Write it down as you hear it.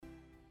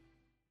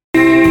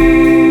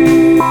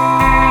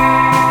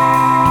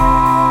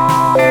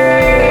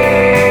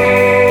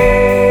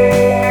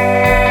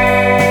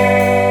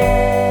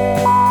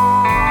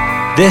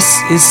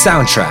This is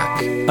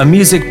Soundtrack, a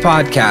music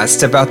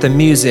podcast about the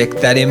music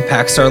that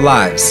impacts our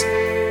lives.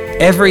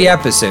 Every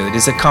episode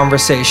is a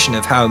conversation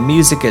of how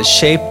music has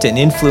shaped and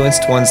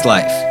influenced one's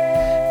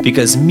life,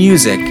 because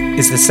music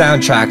is the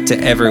soundtrack to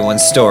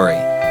everyone's story.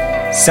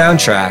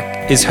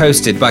 Soundtrack is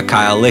hosted by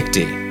Kyle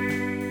Lichty.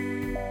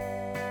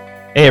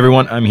 Hey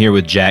everyone, I'm here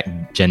with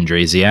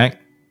Jendrasiak.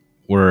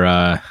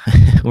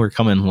 We're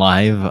coming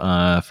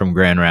live from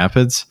Grand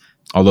Rapids.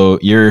 Although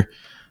you're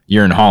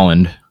in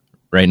Holland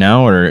right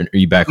now, or are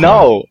you back home?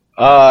 No,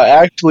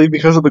 actually,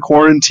 because of the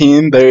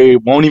quarantine, they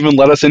won't even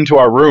let us into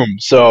our room.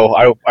 So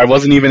I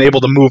wasn't even able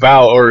to move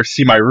out or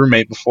see my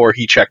roommate before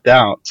he checked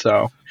out.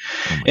 So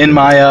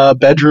my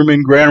bedroom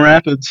in Grand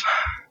Rapids.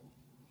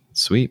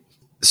 Sweet.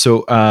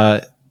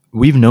 So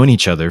we've known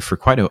each other for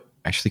quite a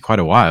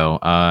while.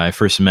 I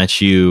first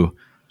met you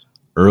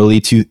early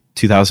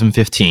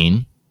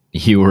 2015.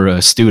 You were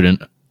a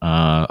student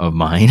of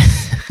mine.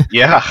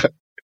 Yeah.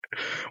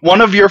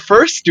 One of your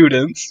first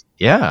students.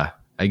 Yeah,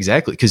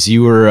 exactly. Because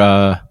you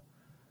were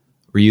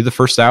you the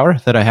first hour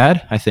that I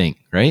had, I think,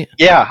 right?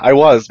 Yeah, I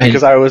was,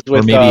 because I was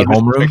with maybe Mr.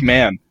 homeroom?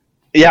 McMahon.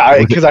 Yeah,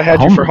 because I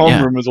had you for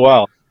homeroom as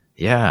well.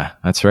 Yeah,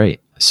 that's right.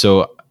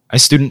 So I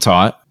student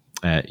taught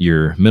at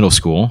your middle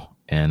school,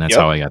 and that's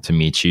how I got to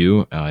meet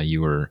you.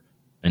 You were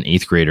an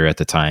 8th grader at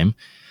the time.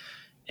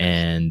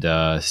 And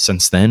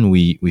since then,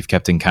 we've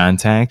kept in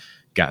contact,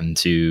 gotten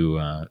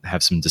to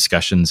have some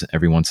discussions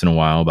every once in a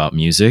while about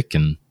music.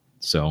 And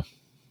so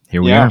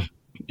here we are.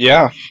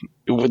 Yeah.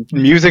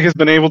 Music has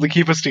been able to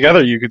keep us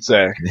together, you could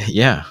say.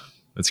 Yeah,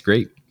 that's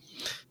great.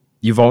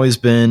 You've always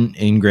been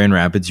in Grand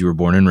Rapids. You were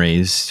born and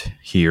raised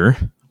here.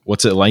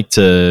 What's it like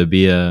to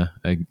be a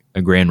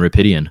Grand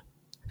Rapidian?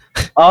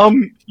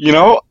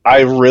 I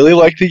really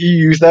like that you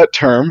use that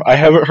term. I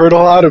haven't heard a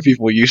lot of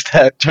people use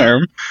that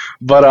term,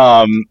 but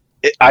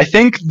I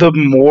think the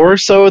more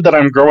so that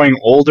I'm growing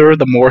older,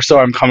 the more so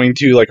I'm coming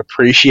to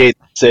appreciate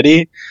the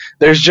city.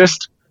 There's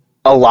just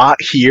a lot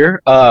here.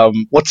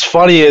 What's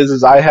funny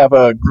is I have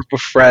a group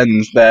of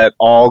friends that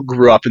all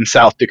grew up in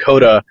South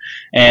Dakota,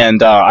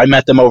 and I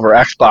met them over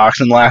Xbox,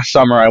 and last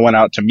summer I went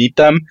out to meet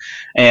them,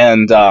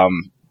 and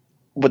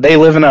they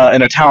live in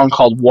a town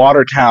called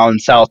Watertown,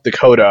 South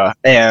Dakota,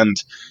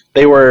 and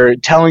they were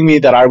telling me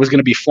that I was going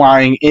to be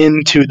flying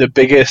into the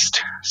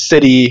biggest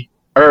city,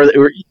 or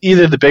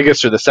either the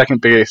biggest or the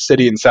second biggest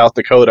city in South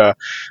Dakota,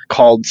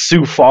 called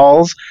Sioux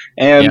Falls.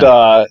 And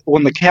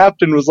when the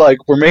captain was like,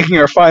 "We're making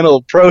our final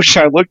approach,"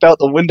 I looked out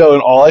the window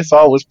and all I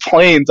saw was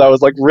planes. I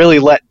was really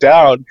let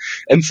down.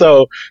 And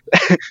so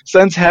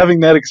since having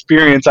that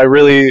experience, I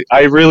really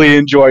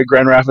enjoy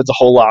Grand Rapids a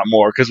whole lot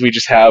more, because we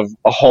just have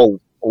a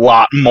whole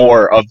lot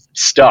more of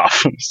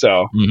stuff.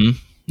 So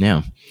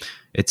yeah,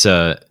 it's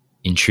a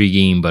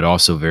intriguing but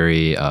also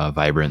very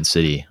vibrant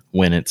city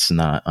when it's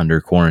not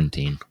under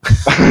quarantine.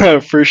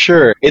 For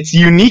sure. It's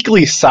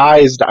uniquely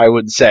sized, I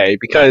would say,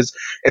 because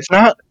it's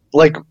not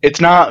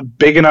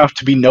big enough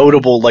to be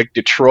notable like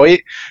Detroit,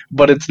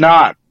 but it's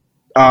not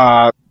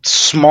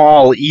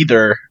small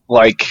either.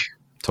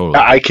 Totally.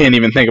 I can't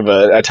even think of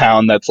a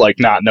town that's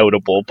not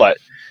notable, but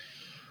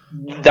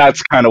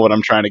that's kind of what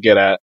I'm trying to get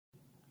at.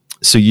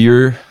 So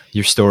your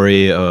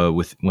story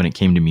with when it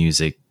came to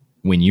music,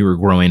 when you were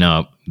growing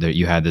up, that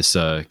you had this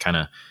kind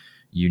of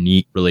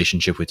unique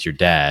relationship with your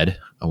dad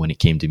when it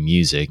came to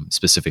music,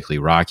 specifically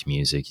rock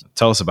music.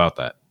 Tell us about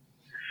that.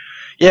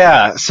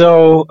 Yeah,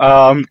 so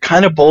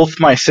kind of both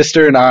my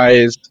sister and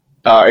I's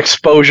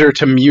exposure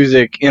to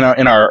music in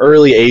our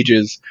early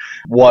ages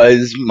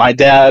was my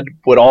dad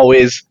would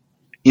always,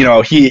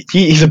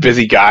 he's a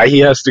busy guy. He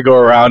has to go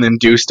around and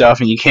do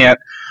stuff, and you can't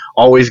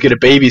always get a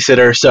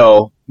babysitter.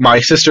 So my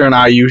sister and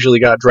I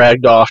usually got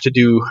dragged off to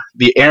do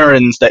the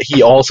errands that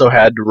he also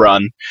had to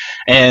run.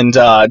 And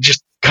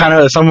just kind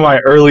of some of my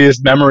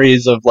earliest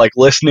memories of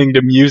listening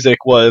to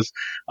music was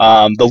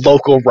the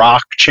local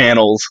rock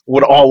channels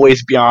would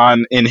always be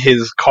on in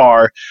his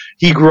car.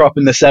 He grew up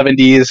in the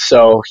 70s,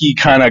 so he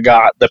kind of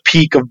got the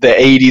peak of the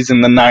 80s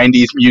and the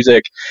 90s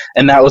music,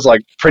 and that was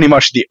pretty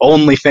much the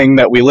only thing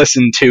that we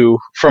listened to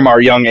from our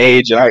young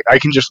age. And I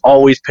can just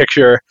always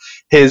picture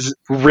his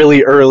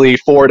really early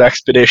Ford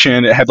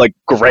Expedition. It had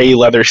gray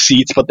leather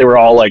seats, but they were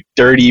all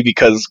dirty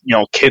because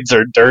kids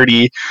are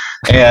dirty,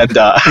 and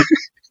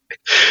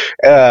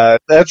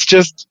that's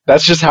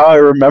just how I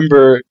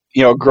remember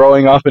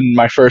growing up, and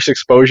my first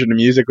exposure to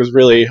music was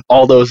really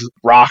all those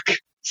rock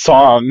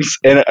songs.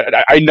 And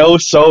I know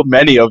so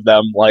many of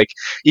them.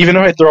 Even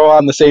if I throw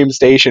on the same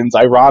stations,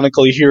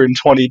 ironically here in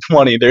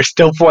 2020 they're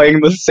still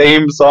playing the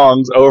same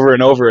songs over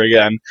and over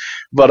again.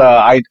 But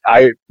I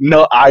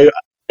know I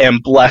am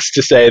blessed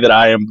to say that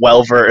I am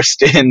well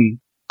versed in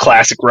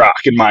classic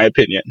rock, in my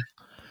opinion.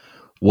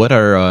 What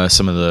are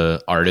some of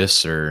the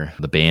artists or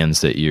the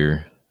bands that you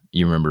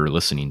remember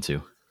listening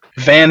to?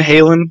 Van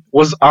Halen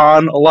was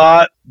on a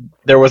lot.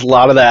 There was a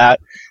lot of that.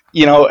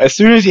 As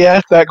soon as you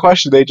asked that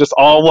question, they just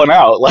all went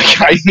out.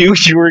 I knew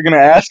you were going to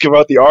ask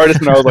about the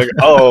artist, and I was like,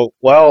 oh,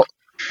 well,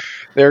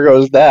 there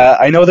goes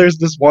that. I know there's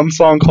this one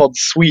song called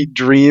Sweet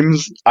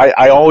Dreams.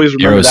 I always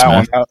remember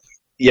that one.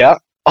 Yeah.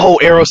 Oh,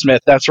 Aerosmith,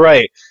 that's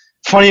right.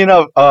 Funny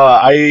enough,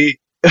 I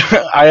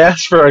I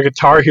asked for a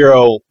Guitar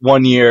Hero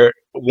one year,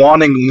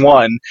 wanting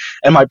one,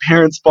 and my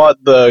parents bought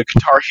the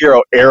Guitar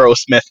Hero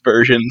Aerosmith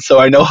version, so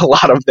I know a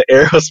lot of the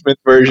Aerosmith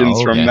versions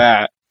Oh, from okay.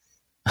 that.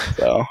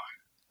 So,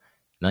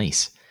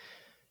 Nice.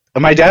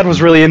 and my dad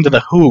was really into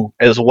the Who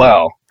as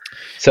well,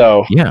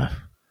 so Yeah.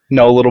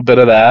 know a little bit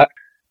of that.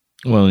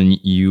 Well, and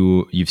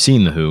you've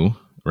seen the Who,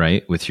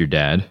 right, with your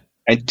dad?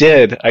 I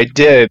did.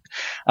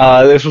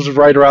 This was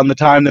right around the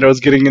time that I was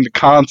getting into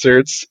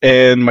concerts,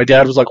 and my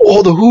dad was like,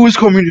 "Oh, the Who is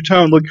coming to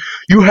town! Like,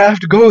 you have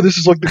to go. This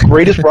is like the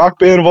greatest rock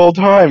band of all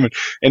time."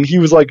 And he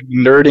was like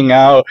nerding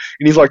out,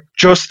 and he's like,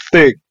 "Just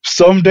think,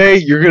 someday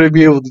you're gonna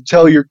be able to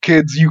tell your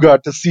kids you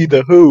got to see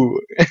the Who."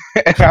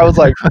 And I was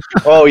like,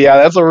 "Oh yeah,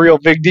 that's a real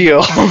big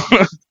deal."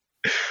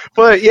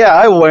 But yeah,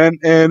 I went,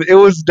 and it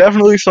was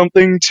definitely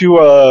something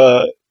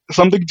to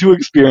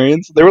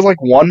experience. There was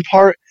like one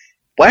part.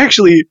 Well,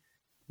 actually,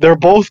 they're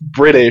both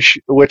British,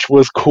 which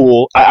was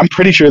cool. I'm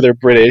pretty sure they're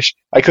British.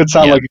 I could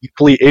sound Yeah. like a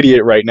complete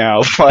idiot right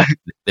now, but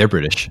They're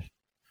British.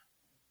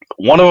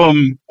 one of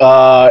them,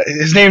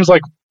 his name's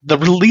like, the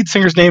lead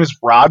singer's name is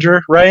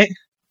Roger, right?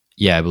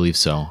 Yeah, I believe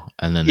so.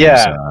 And then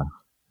Yeah.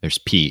 there's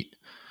Pete.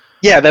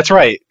 Yeah, that's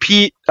right.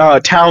 Pete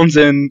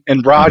Townsend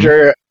and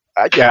Roger.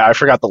 Yeah, I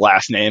forgot the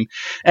last name.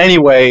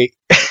 Anyway,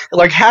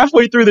 like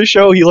halfway through the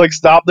show, he like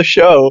stopped the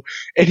show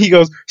and he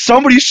goes,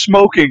 "Somebody's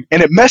smoking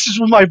and it messes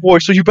with my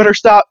voice, so you better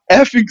stop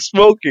effing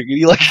smoking." And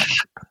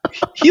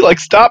he like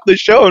stopped the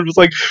show and was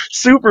like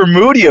super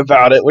moody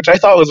about it, which I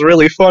thought was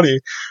really funny.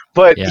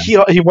 But Yeah.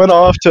 he went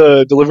off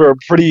to deliver a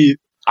pretty.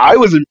 I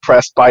was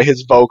impressed by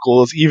his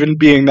vocals, even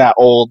being that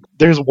old.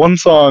 There's one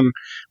song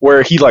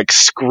where he like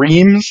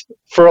screams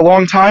for a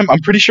long time. I'm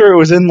pretty sure it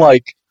was in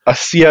like a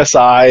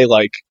CSI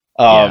like.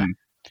 Yeah.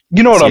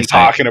 You know what I'm CSI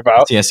talking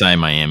about. CSI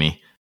Miami.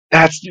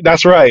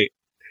 That's right.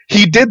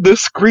 He did the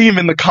scream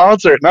in the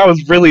concert, and I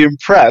was really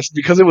impressed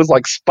because it was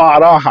like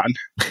spot on.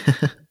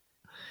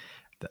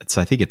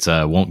 I think it's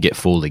Won't Get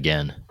Fooled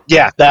Again.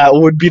 Yeah, that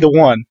would be the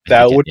one.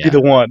 That would be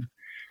the one.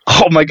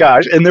 Oh my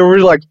gosh. And there were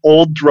like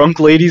old drunk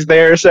ladies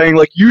there saying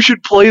like, "You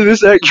should play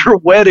this at your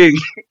wedding."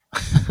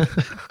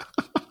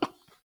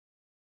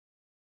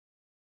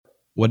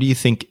 What do you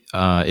think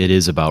it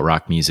is about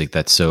rock music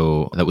that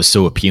was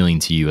so appealing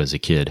to you as a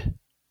kid?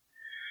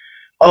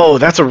 Oh,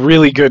 that's a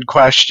really good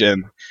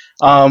question.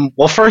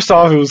 Well, first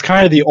off, it was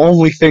kind of the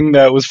only thing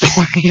that was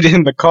played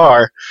in the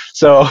car.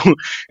 So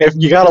if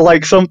you gotta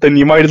like something,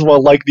 you might as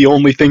well like the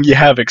only thing you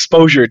have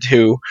exposure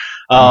to.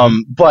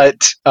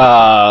 But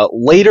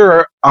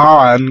later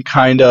on,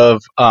 kind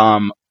of,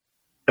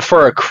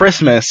 for a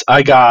Christmas,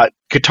 I got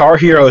Guitar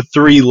Hero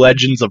 3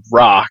 Legends of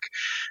Rock.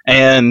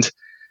 And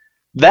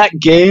that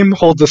game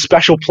holds a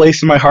special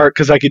place in my heart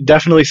because I could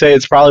definitely say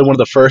it's probably one of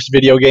the first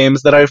video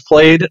games that I've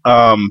played.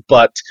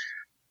 But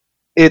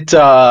it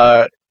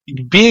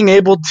being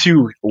able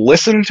to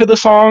listen to the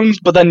songs,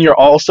 but then you're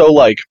also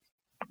like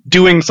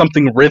doing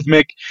something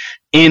rhythmic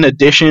in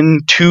addition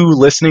to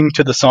listening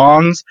to the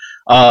songs.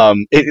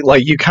 It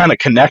like you kind of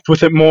connect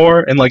with it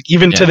more, and like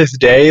even to this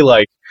day,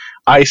 like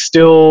I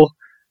still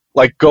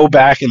like go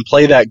back and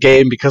play that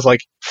game because like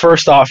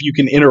first off you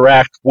can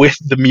interact with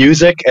the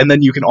music and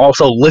then you can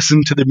also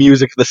listen to the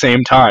music at the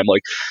same time.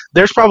 Like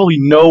there's probably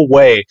no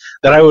way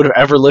that I would have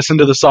ever listened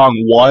to the song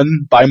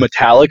One by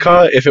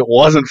Metallica if it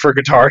wasn't for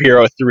Guitar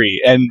Hero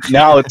 3. And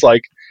now it's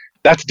like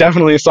that's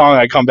definitely a song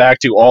I come back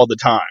to all the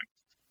time.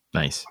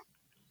 Nice.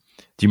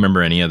 Do you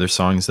remember any other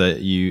songs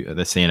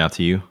that stand out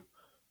to you?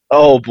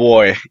 Oh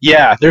boy.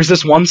 Yeah, there's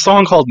this one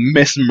song called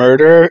Miss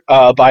Murder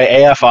by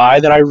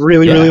AFI that I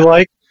really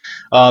like.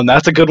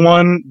 That's a good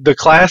one. The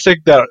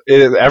classic that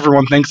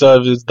everyone thinks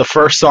of is the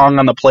first song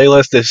on the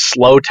playlist is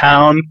Slow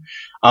Town.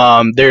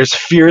 There's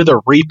Fear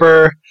the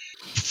Reaper.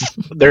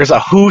 There's a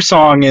Who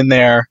song in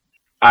there.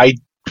 I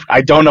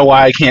don't know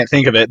why I can't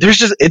think of it.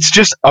 It's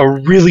just a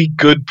really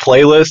good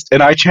playlist,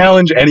 and I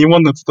challenge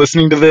anyone that's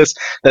listening to this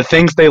that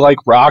thinks they like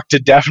rock to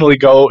definitely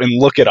go and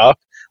look it up.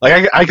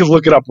 Like I could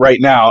look it up right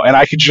now, and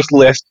I could just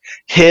list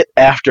hit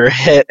after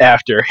hit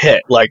after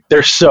hit. Like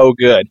they're so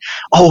good.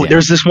 Oh,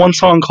 there's this one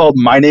song called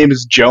 "My Name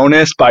Is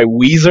Jonas" by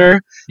Weezer.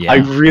 Yeah. I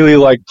really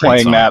like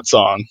playing that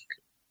song.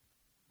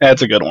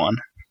 That's a good one.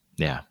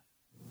 Yeah.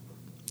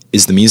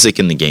 Is the music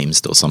in the game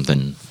still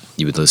something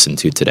you would listen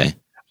to today?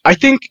 I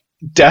think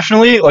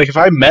definitely. Like if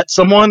I met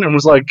someone and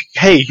was like,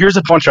 "Hey, here's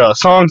a bunch of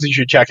songs you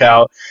should check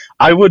out,"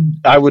 I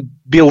would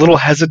be a little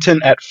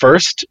hesitant at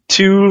first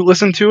to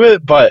listen to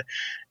it, but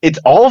it's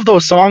all of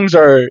those songs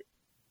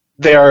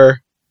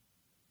there's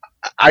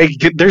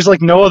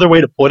like no other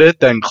way to put it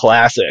than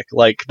classic.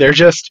 Like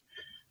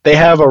they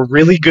have a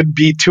really good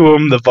beat to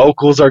them. The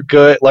vocals are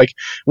good. Like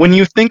when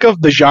you think of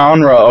the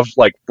genre of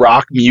like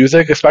rock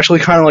music, especially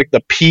kind of like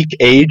the peak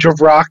age of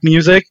rock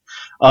music,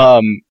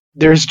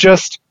 there's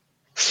just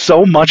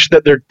so much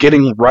that they're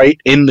getting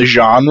right in the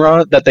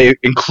genre that they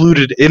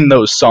included in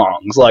those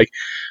songs. Like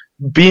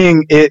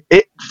being it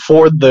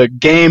for the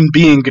game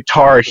being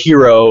Guitar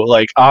Hero,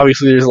 like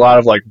obviously there's a lot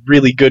of like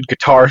really good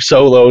guitar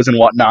solos and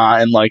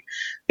whatnot, and like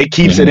it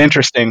keeps it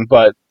interesting.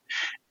 But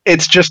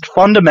it's just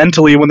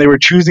fundamentally, when they were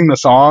choosing the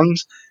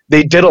songs,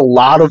 they did a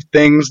lot of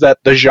things that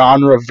the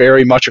genre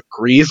very much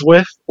agrees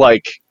with.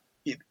 Like,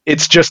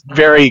 it's just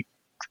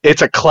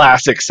it's a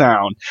classic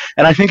sound.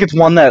 And I think it's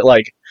one that,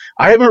 like,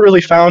 I haven't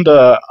really found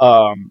a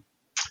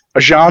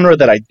genre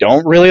that I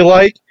don't really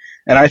like.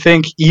 And I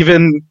think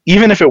even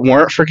if it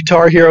weren't for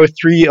Guitar Hero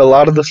 3, a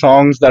lot of the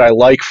songs that I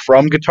like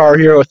from Guitar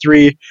Hero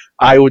 3,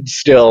 I would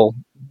still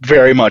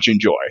very much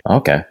enjoy.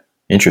 Okay,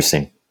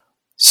 interesting.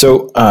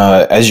 So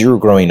as you were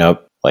growing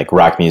up, like,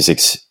 rock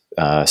music's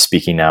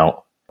speaking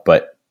out,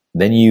 but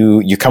then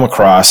you come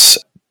across,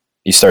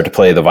 you start to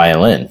play the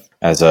violin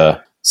as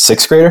a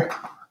sixth grader.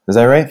 Is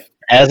that right?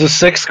 As a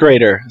sixth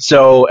grader.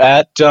 So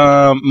at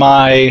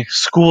my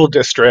school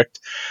district,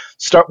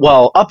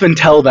 up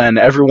until then,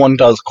 everyone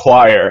does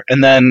choir.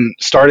 And then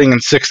starting in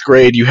sixth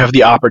grade, you have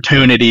the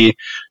opportunity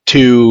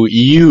to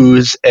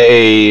use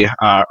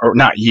or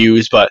not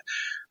use, but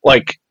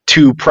like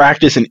to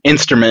practice an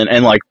instrument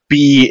and like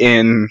be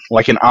in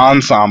like an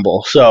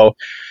ensemble. So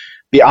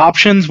the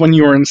options when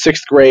you were in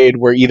sixth grade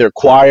were either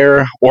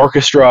choir,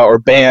 orchestra, or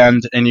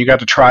band, and you got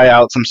to try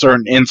out some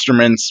certain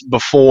instruments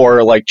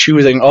before like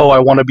choosing, I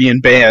want to be in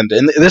band.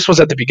 And this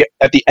was at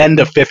the end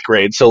of fifth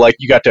grade, so like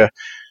you got to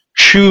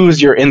choose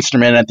your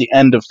instrument at the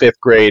end of fifth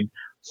grade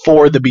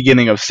for the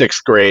beginning of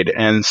sixth grade.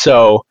 And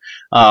so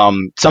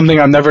something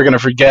I'm never going to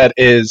forget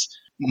is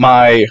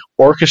my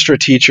orchestra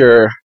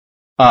teacher,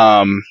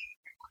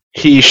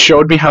 he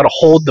showed me how to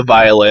hold the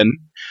violin.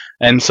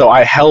 And so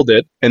I held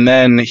it, and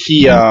then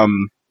he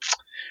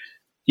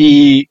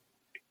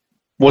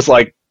was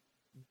like,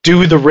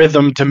 do the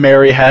rhythm to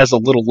Mary Has a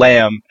Little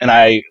Lamb, and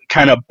I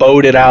kind of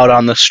bowed it out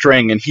on the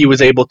string, and he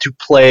was able to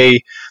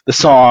play the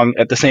song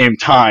at the same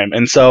time.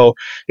 And so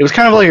it was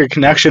kind of like a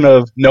connection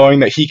of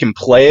knowing that he can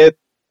play it,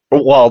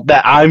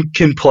 that I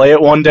can play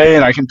it one day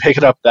and I can pick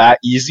it up that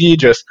easy,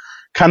 just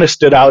kind of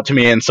stood out to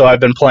me. And so I've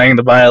been playing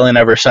the violin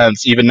ever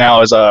since, even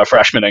now as a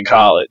freshman in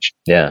college.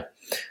 Yeah.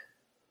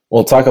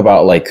 Well, talk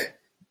about like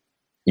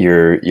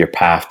your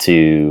path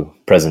to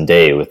present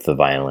day with the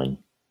violin.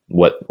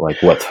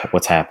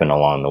 What's happened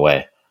along the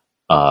way?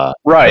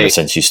 Right. Ever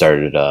since you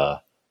started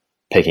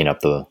picking up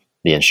the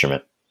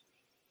instrument.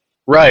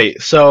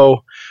 Right.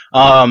 So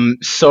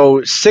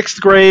sixth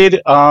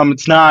grade,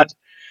 it's not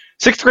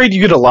sixth grade.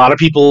 You get a lot of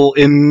people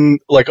in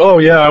like, oh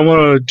yeah, I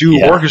want to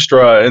do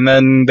orchestra, and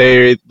then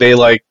they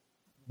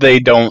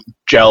don't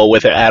gel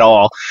with it at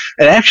all.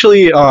 And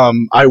actually,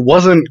 I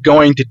wasn't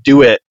going to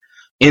do it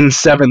in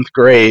seventh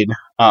grade.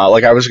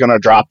 Like I was going to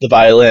drop the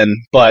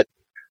violin, but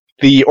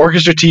the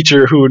orchestra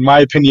teacher, who in my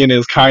opinion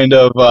is kind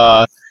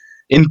of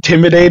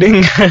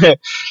intimidating,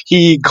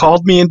 he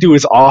called me into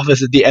his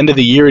office at the end of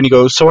the year and he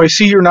goes, "So I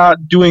see you're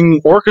not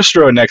doing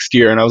orchestra next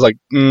year." And I was like,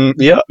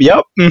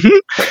 yep,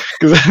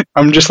 because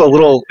I'm just a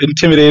little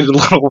intimidated,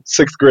 little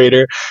sixth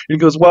grader. And he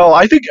goes, "Well,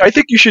 I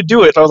think you should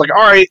do it." And I was like,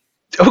 "All right,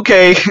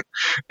 okay."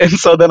 And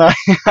so then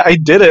I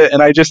did it,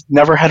 and I just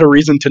never had a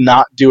reason to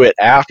not do it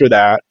after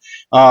that.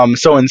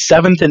 So in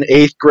seventh and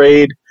eighth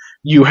grade,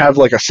 you have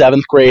like a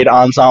seventh grade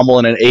ensemble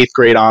and an eighth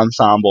grade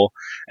ensemble.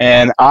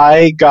 And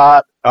I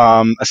got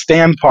a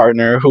stand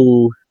partner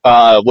who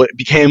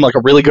became like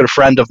a really good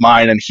friend of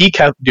mine, and he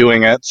kept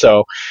doing it.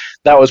 So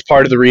that was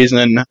part of the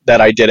reason that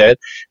I did it.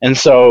 And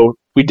so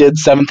we did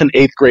seventh and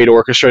eighth grade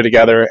orchestra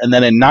together. And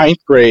then in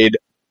ninth grade,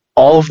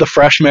 all of the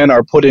freshmen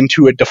are put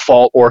into a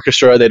default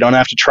orchestra. They don't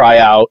have to try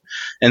out.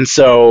 And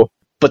so,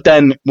 but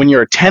then when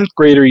you're a 10th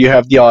grader, you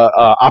have the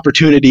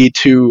opportunity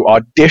to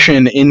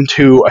audition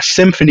into a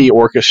symphony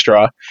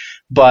orchestra.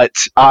 But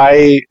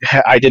I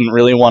didn't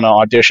really want to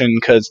audition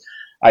because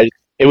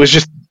it was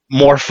just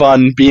more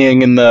fun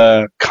being in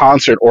the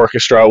concert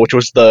orchestra, which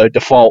was the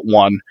default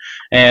one.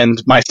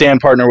 And my stand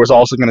partner was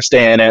also going to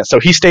stay in it. So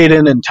he stayed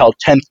in until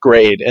 10th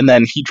grade, and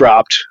then he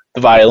dropped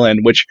the violin,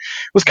 which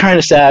was kind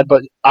of sad.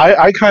 But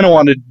I kind of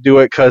wanted to do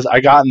it because I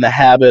got in the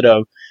habit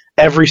of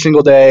every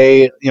single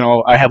day,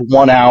 I have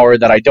 1 hour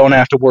that I don't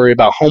have to worry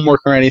about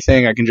homework or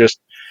anything. I can just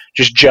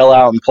gel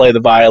out and play the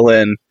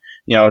violin,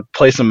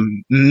 play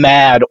some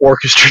mad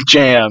orchestra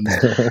jams.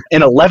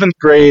 In 11th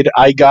grade,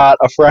 I got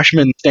a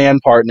freshman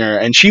stand partner,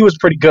 and she was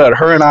pretty good.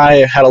 Her and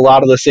I had a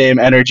lot of the same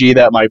energy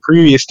that my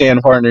previous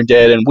stand partner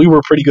did, and we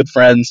were pretty good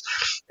friends.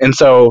 And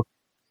so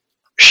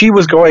she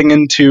was going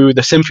into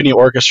the symphony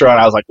orchestra, and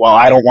I was like, well,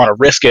 I don't want to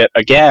risk it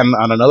again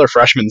on another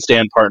freshman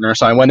stand partner.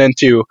 So I went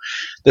into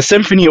the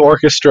symphony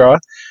orchestra,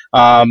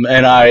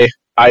 and I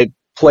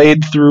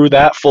played through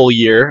that full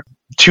year.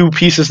 Two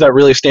pieces that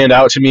really stand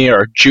out to me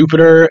are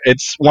Jupiter.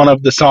 It's one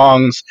of the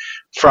songs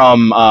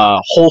from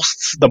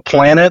Holst's The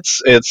Planets.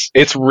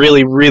 It's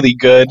really, really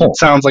good. It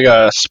sounds like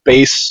a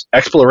space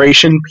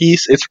exploration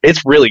piece.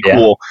 It's really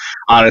cool,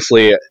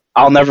 honestly.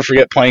 I'll never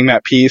forget playing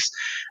that piece.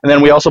 And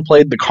then we also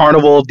played the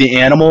Carnival of the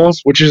Animals,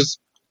 which is,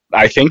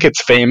 I think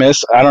it's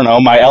famous. I don't know.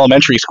 My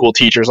elementary school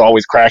teachers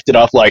always cracked it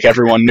up like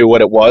everyone knew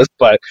what it was,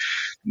 but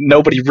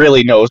nobody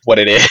really knows what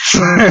it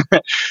is.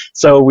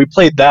 So we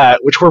played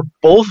that, which were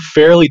both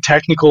fairly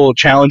technical,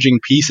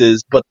 challenging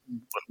pieces, but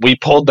we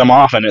pulled them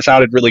off, and it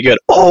sounded really good.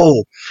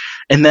 Oh,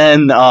 and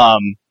then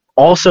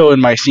also in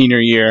my senior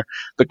year,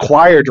 the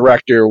choir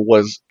director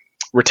was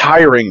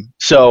retiring,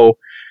 so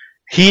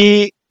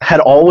he had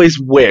always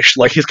wished,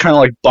 like his kind of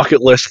like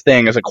bucket list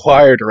thing as a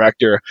choir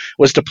director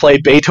was to play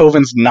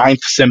Beethoven's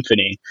Ninth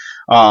Symphony.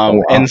 Wow.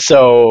 And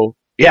so,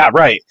 yeah,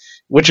 right,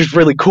 which is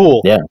really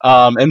cool. Yeah.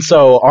 And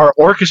so our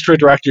orchestra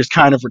director's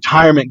kind of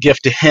retirement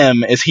gift to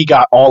him is he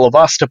got all of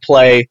us to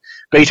play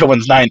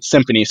Beethoven's Ninth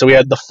Symphony. So we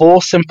had the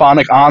full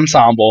symphonic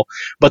ensemble,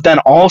 but then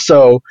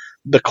also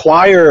the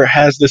choir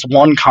has this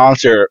one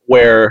concert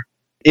where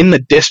in the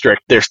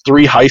district there's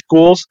 3 high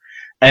schools,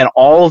 and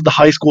all of the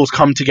high schools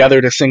come together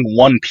to sing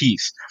one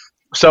piece.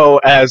 So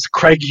as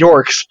Craig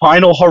York's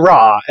final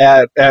hurrah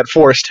at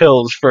Forest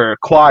Hills for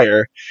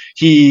choir,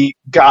 he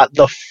got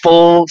the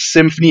full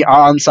symphony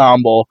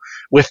ensemble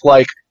with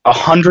like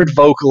 100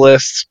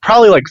 vocalists,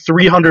 probably like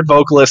 300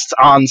 vocalists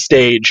on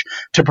stage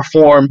to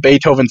perform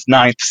Beethoven's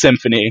Ninth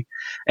Symphony.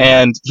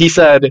 And he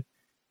said,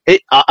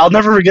 I'll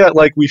never forget,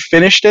 like we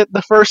finished it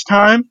the first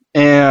time,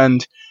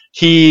 and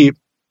he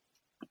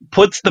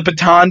puts the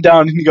baton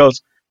down and he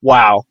goes,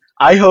 "Wow.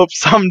 I hope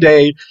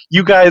someday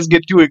you guys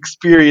get to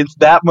experience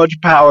that much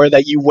power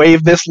that you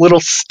wave this little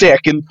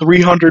stick and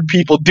 300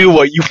 people do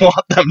what you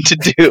want them to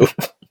do."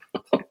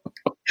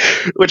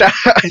 Which,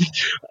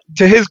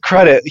 to his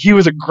credit, he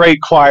was a great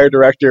choir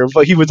director,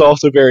 but he was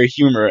also very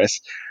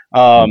humorous.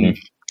 And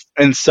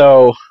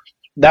so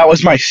that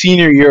was my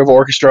senior year of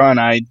orchestra, and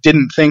I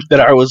didn't think that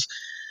I was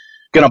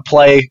going to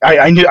play.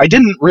 I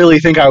didn't really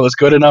think I was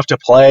good enough to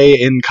play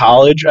in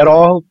college at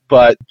all,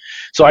 but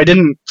so I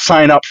didn't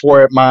sign up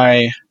for it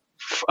my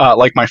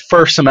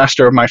first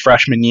semester of my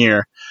freshman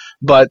year.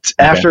 But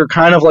after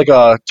kind of like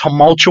a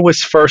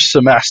tumultuous first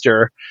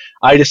semester,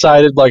 I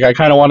decided like I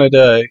kind of wanted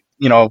to,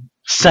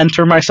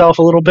 center myself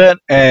a little bit,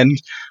 and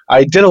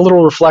I did a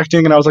little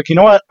reflecting, and I was like, you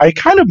know what, I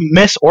kind of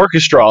miss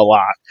orchestra a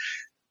lot.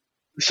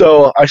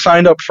 So I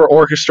signed up for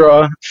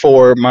orchestra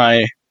for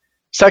my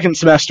second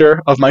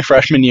semester of my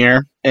freshman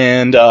year,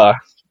 and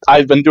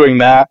I've been doing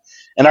that,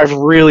 and I've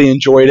really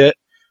enjoyed it.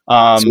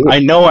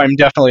 I know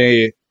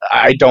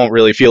I don't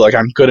really feel like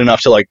I'm good enough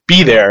to like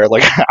be there.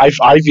 Like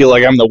I feel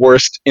like I'm the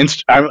worst.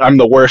 I'm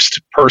the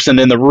worst person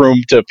in the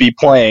room to be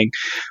playing,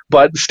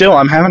 but still,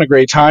 I'm having a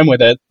great time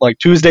with it. Like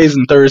Tuesdays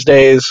and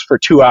Thursdays for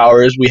 2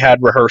 hours, we had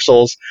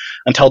rehearsals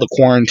until the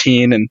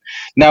quarantine, and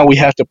now we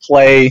have to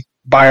play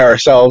by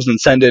ourselves and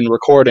send in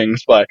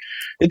recordings. But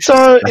it's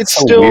so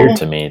still weird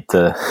to me.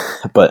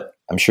 But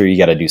I'm sure you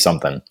got to do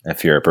something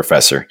if you're a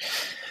professor.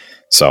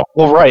 So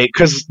well, right,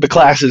 because the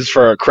class is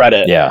for a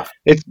credit. Yeah,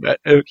 it's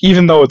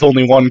even though it's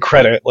only 1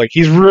 credit, like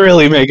he's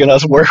really making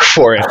us work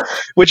for it.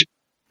 Which,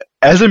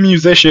 as a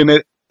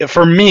musician,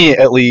 for me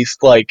at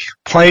least, like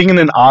playing in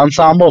an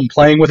ensemble and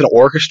playing with an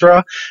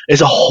orchestra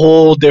is a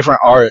whole different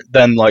art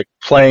than like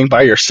playing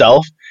by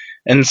yourself.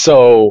 And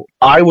so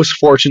I was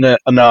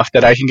fortunate enough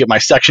that I can get my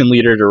section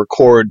leader to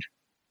record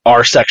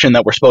our section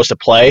that we're supposed to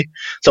play.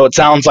 So it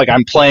sounds like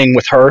I'm playing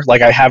with her,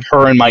 like I have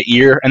her in my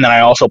ear, and then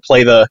I also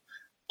play the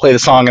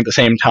song at the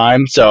same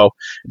time. So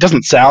it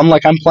doesn't sound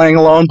like I'm playing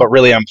alone, but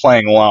really I'm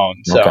playing alone.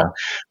 So,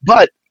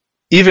 but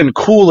even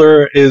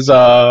cooler is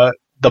the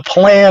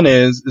plan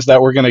is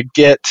that we're going to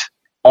get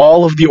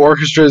all of the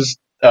orchestra's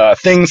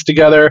things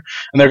together,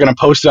 and they're going to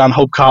post it on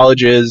Hope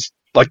College's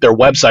like their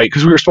website,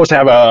 because we were supposed to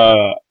have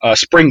a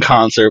spring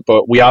concert,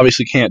 but we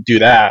obviously can't do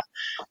that.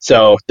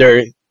 So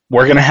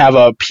we're going to have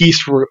a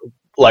piece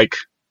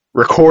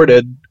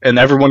recorded, and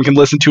everyone can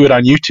listen to it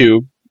on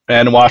YouTube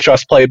and watch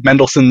us play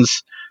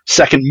Mendelssohn's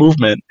Second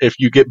Movement. If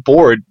you get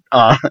bored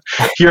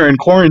here in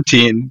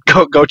quarantine,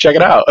 go check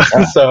it out.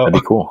 Yeah, so that'd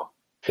be cool.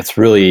 It's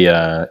really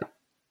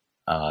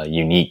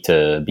unique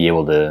to be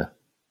able to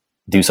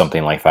do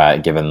something like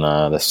that, given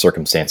the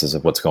circumstances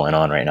of what's going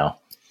on right now.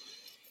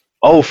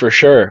 Oh, for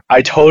sure.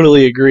 I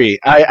totally agree.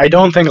 I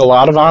don't think a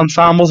lot of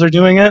ensembles are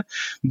doing it,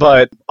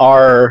 but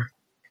our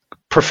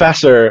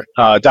professor,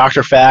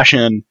 Dr.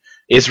 Fashion,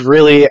 is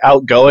really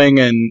outgoing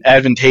and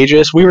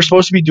advantageous. We were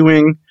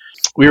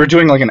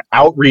doing like an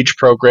outreach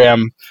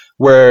program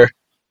where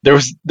there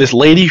was this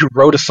lady who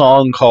wrote a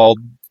song called,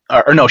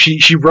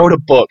 she wrote a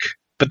book,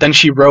 but then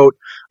she wrote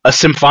a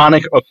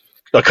symphonic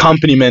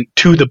accompaniment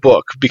to the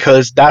book,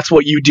 because that's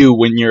what you do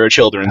when you're a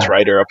children's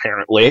writer,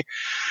 apparently.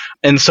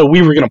 And so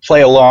we were going to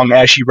play along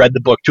as she read the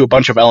book to a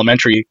bunch of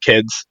elementary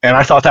kids, and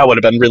I thought that would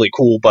have been really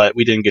cool, but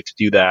we didn't get to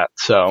do that.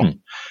 So,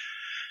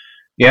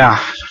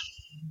 yeah.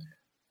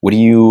 What do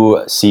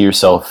you see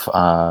yourself,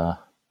 in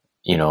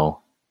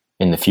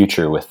the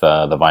future with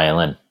the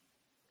violin?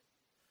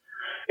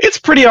 It's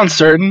pretty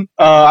uncertain.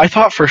 I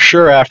thought for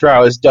sure after I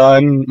was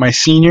done my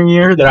senior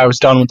year that I was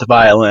done with the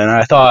violin.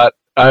 I thought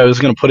I was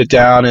going to put it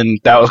down, and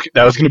that was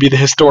going to be the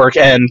historic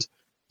end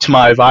to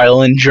my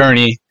violin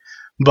journey.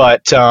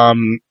 But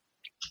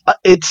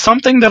it's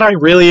something that I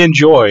really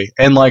enjoy,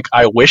 and like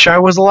I wish I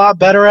was a lot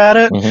better at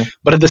it. Mm-hmm.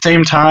 But at the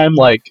same time,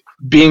 like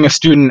being a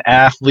student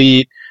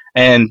athlete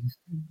and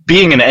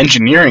being an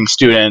engineering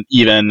student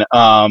even,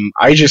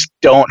 I just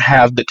don't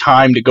have the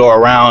time to go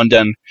around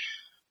and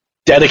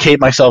dedicate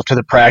myself to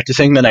the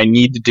practicing that I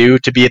need to do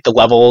to be at the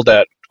level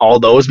that all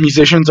those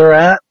musicians are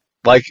at.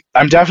 Like,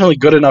 I'm definitely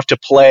good enough to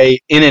play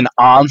in an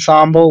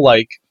ensemble,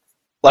 like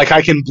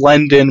I can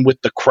blend in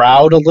with the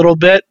crowd a little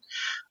bit,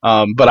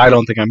 but I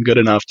don't think I'm good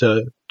enough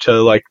to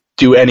like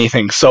do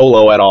anything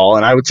solo at all.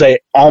 And I would say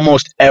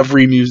almost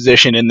every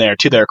musician in there,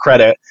 to their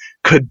credit,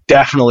 could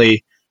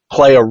definitely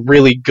play a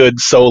really good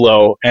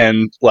solo,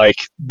 and like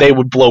they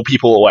would blow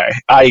people away.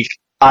 I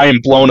am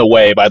blown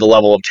away by the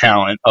level of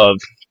talent of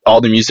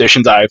all the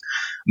musicians I've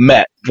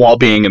met while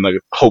being in the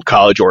Hope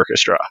College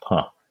Orchestra.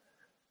 Huh.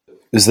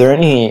 Is there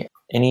any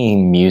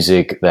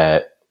music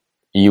that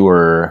you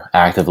were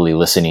actively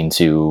listening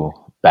to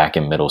back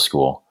in middle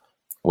school?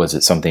 Was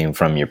it something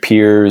from your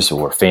peers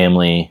or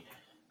family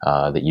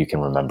that you can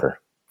remember?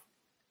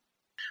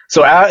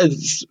 So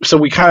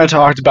we kind of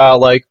talked about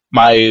like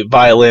my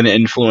violin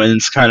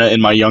influence kind of in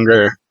my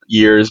younger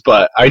years,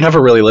 but I never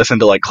really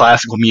listened to like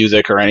classical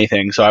music or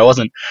anything, so I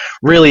wasn't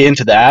really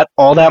into that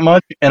all that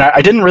much. And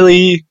I didn't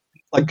really,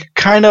 like,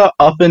 kind of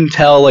up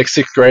until like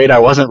 6th grade, I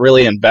wasn't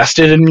really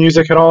invested in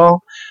music at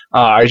all.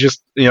 I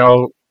just,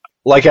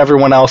 like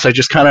everyone else, I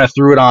just kind of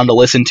threw it on to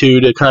listen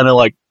to kind of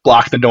like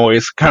block the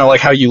noise, kind of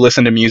like how you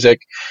listen to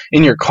music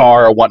in your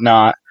car or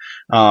whatnot.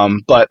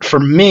 But for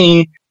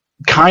me,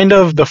 kind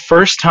of the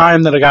first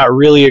time that I got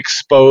really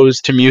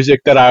exposed to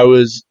music that I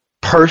was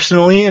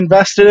personally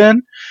invested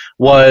in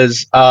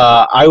was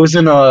I was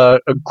in a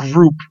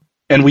group,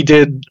 and we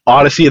did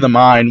Odyssey of the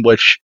Mind,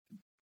 which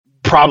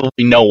probably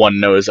no one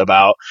knows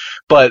about,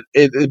 but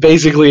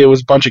basically it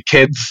was a bunch of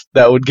kids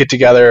that would get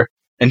together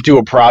and do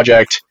a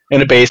project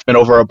in a basement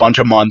over a bunch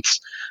of months.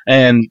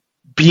 And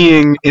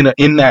being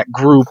in that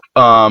group,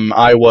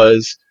 I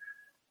was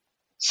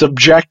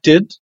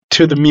subjected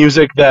to the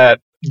music that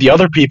the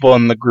other people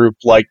in the group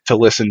liked to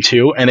listen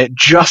to, and it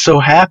just so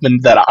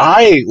happened that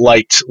I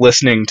liked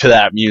listening to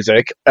that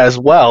music as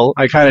well.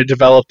 I kind of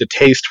developed a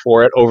taste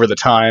for it over the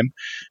time.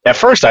 At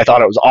first I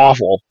thought it was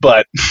awful,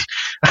 but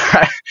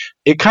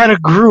it kind of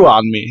grew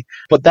on me.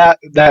 But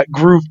that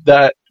group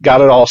that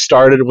got it all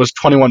started was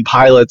 21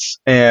 Pilots,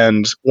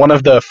 and one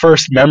of the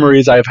first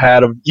memories I've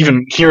had of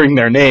even hearing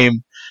their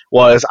name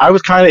was I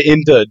was kind of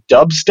into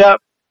dubstep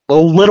a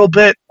little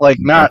bit, like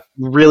not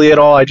really at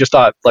all. I just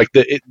thought like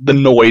the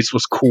noise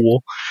was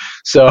cool.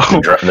 So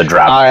the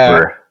drops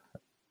were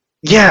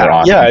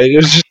awesome. It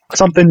was just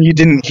something you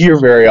didn't hear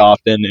very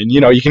often, and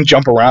you can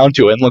jump around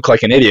to it and look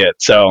like an idiot.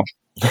 So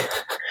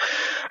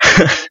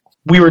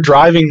we were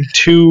driving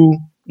to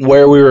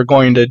where we were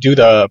going to do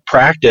the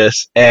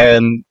practice,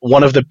 and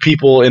one of the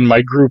people in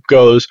my group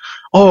goes,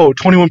 "Oh,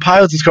 21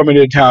 Pilots is coming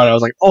to town." I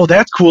was like, "Oh,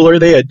 that's cool. Are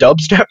they a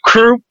dubstep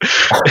group?"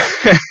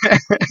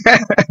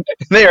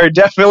 They are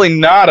definitely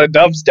not a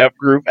dubstep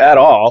group at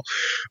all.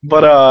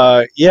 But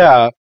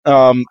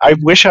I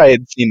wish I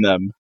had seen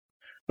them.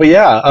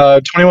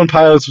 But 21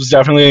 Pilots was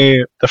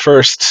definitely the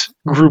first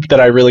group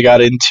that I really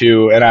got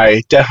into, and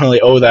I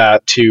definitely owe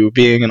that to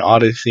being an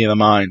Odyssey of the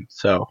Mind.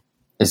 So,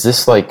 is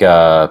this like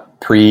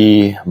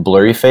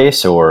pre-Blurry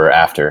Face or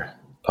after?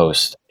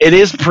 Post? It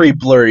is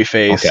pre-Blurry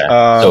Face. Okay.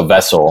 So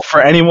Vessel. For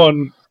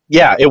anyone,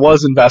 it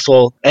was in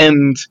Vessel,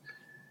 and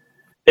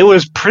it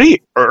was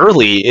pretty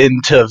early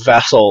into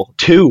Vessel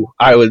too,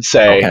 I would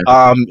say.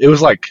 Okay. It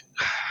was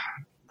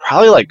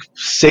probably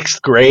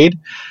 6th grade.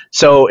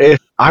 So if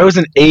I was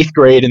in 8th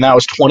grade and that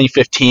was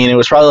 2015, it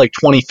was probably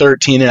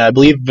 2013, and I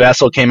believe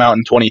Vessel came out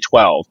in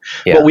 2012.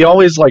 Yeah. But we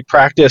always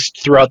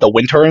practiced throughout the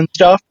winter and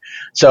stuff.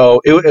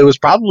 So it was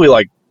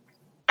probably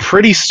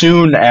pretty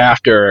soon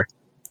after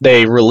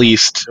they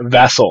released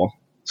Vessel.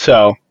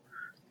 So,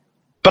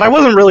 but I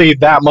wasn't really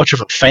that much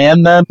of a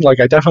fan then.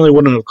 I definitely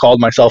wouldn't have called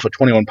myself a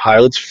 21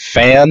 Pilots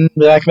fan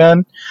back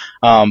then.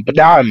 But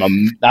now I'm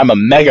a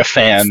mega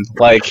fan.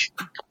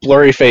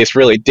 Blurry Face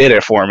really did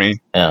it for me.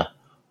 Yeah.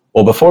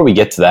 Well, before we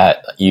get to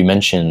that, you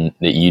mentioned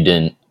that you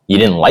didn't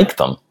like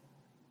them.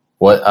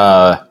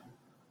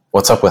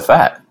 What's up with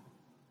that?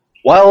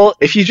 Well,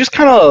 if you just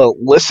kind of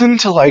listen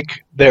to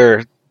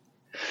their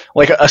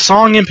a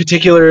song in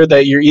particular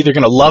that you're either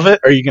going to love it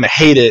or you're going to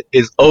hate it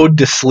is Ode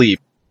to Sleep.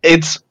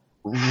 It's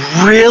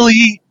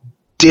really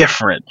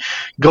different.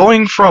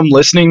 Going from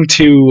listening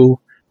to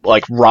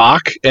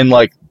rock and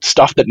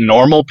stuff that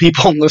normal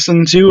people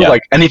listen to,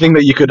 anything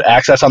that you could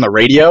access on the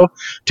radio,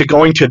 to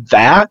going to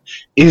that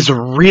is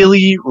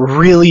really,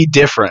 really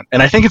different.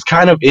 And I think it's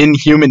kind of in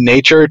human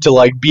nature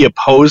to be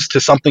opposed to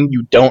something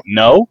you don't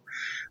know.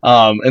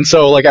 And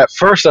so at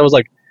first I was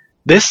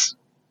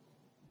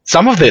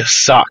some of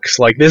this sucks.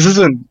 This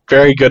isn't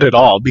very good at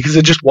all, because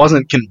it just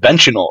wasn't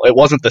conventional. It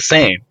wasn't the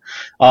same.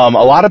 A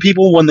lot of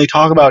people, when they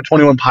talk about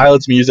 21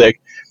 Pilots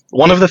music,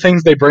 one of the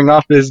things they bring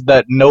up is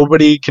that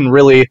nobody can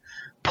really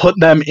put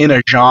them in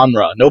a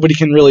genre. Nobody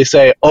can really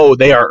say, oh,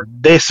 they are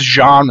this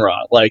genre.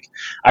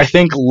 I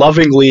think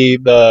lovingly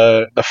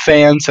the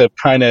fans have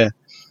kind of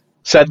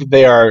said that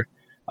they are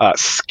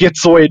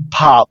schizoid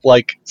pop,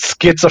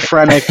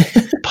 schizophrenic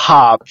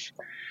pop.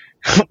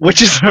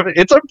 Which is,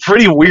 it's a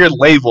pretty weird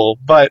label,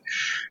 but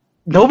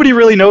nobody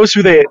really knows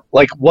who they,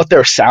 what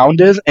their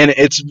sound is, and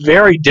it's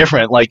very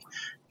different.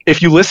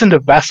 if you listen to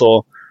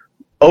Vessel,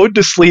 Ode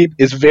to Sleep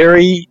is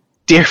very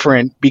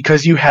different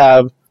because you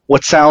have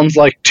what sounds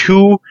like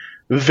two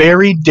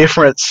very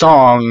different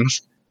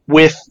songs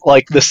with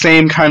like the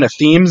same kind of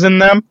themes in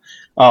them.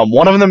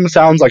 One of them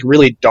sounds like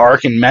really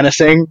dark and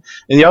menacing,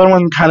 and the other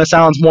one kind of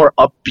sounds more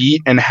upbeat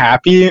and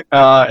happy.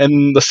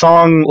 And the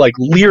song like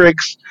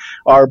lyrics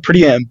are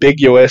pretty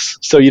ambiguous,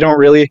 so you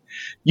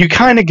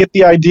kind of get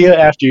the idea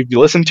after you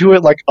listen to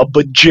it like a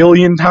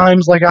bajillion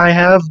times, like I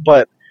have.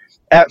 But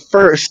at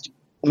first,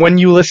 when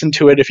you listen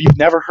to it, if you've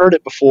never heard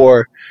it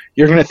before,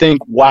 you're gonna think,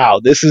 "Wow,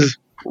 this is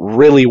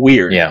really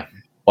weird." Yeah.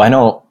 Well, I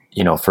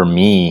know, for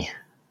me,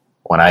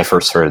 when I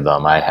first heard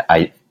them,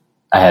 I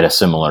had a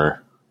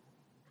similar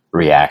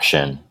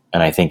reaction,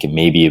 and I think it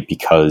may be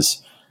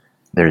because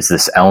there's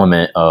this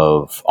element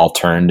of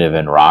alternative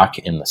and rock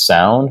in the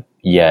sound,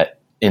 yet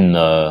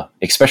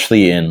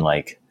especially in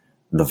like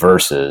the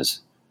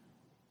verses,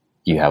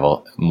 you have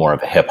more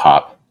of a hip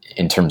hop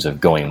in terms of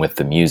going with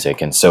the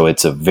music, and so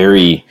it's a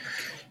very,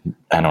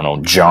 I don't know,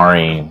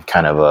 jarring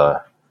kind of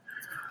a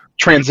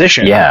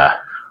transition. Yeah,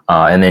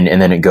 and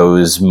then it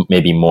goes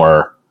maybe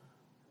more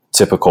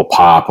typical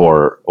pop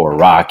or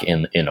rock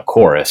in a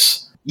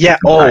chorus. Yeah,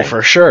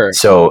 for sure.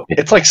 So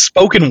it's like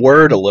spoken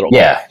word a little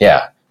bit.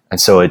 Yeah.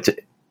 And so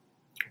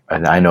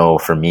and I know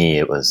for me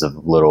it was a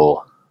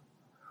little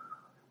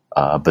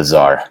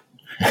bizarre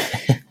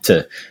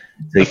to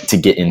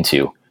get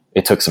into.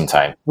 It took some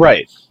time.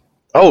 Right.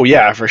 Oh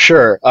yeah, for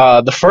sure.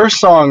 The first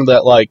song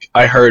that like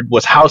I heard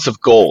was House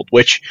of Gold,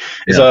 which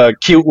is a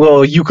cute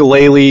little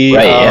ukulele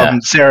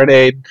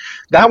serenade.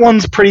 That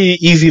one's pretty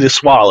easy to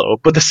swallow.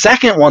 But the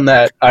second one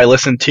that I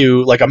listened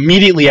to like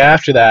immediately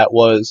after that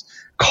was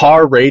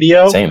Car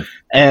Radio. Same.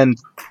 And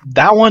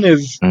that one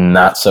is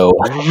not so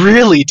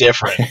really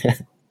different.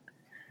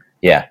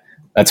 Yeah.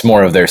 That's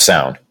more of their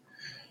sound.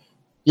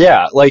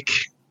 Yeah, like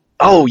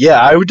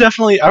I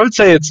would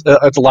say it's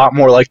a lot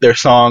more like their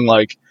song,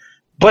 like,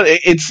 but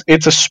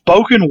it's a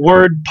spoken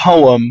word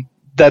poem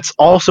that's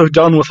also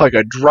done with like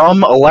a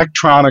drum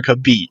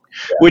electronica beat,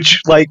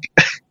 which like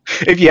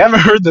if you haven't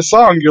heard the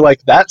song, you're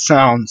like, that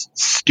sounds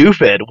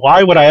stupid.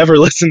 Why would I ever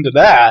listen to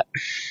that?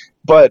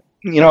 But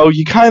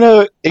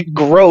it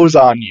grows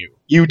on you.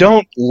 You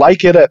don't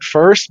like it at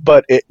first,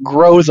 but it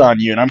grows on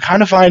you. And I'm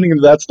kind of finding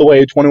that's the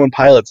way 21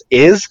 Pilots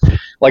is.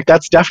 Like,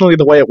 that's definitely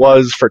the way it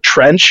was for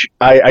Trench.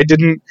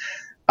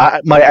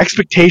 My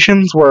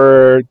expectations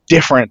were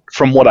different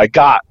from what I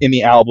got in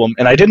the album.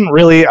 And I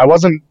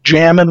wasn't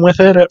jamming with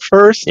it at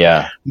first.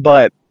 Yeah.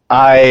 But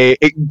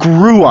it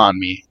grew on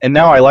me. And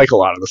now I like a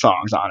lot of the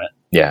songs on it.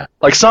 Yeah.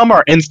 Like, some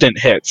are instant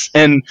hits.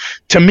 And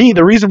to me,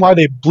 the reason why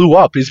they blew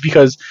up is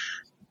because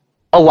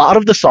a lot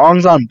of the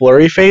songs on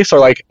Blurry Face are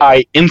like,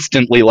 I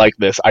instantly like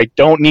this. I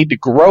don't need to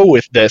grow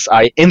with this.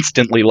 I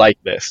instantly like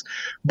this.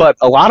 But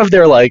a lot of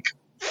their like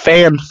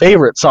fan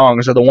favorite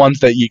songs are the ones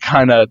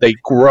that they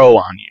grow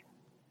on you.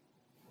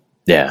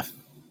 Yeah.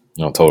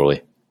 No,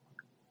 totally.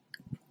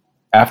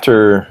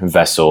 After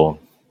Vessel,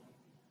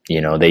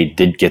 they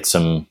did get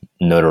some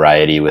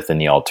notoriety within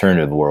the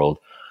alternative world,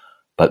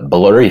 but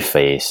Blurry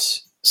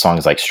Face,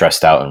 songs like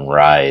Stressed Out and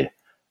Ride,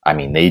 I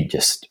mean,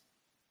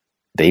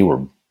 they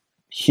were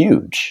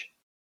huge.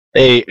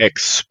 They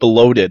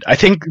exploded. I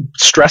think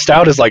Stressed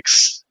Out is like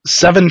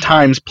 7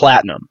 times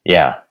platinum.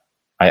 Yeah.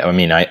 I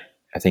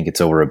think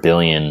it's over 1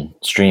 billion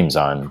streams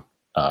on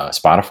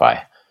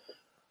Spotify.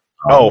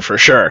 For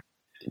sure.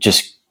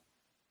 Just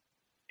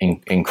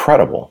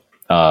incredible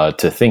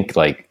to think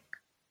like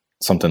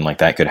something like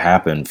that could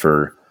happen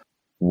for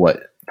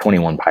what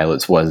 21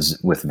 Pilots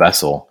was with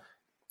Vessel.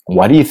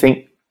 Why do you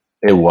think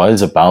it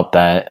was about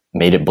that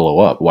made it blow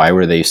up? Why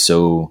were they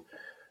so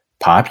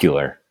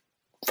popular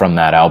from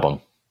that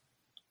album?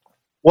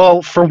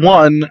 Well, for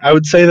one, I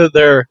would say that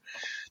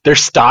their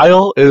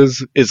style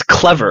is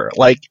clever.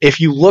 Like, if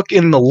you look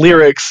in the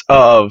lyrics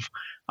of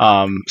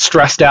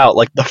Stressed Out,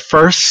 like the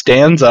first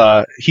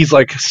stanza, he's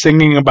like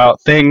singing about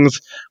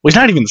things. Well, he's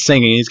not even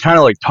singing, he's kind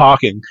of like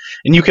talking,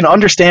 and you can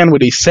understand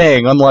what he's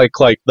saying, unlike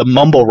like the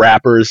mumble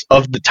rappers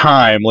of the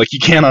time. Like, you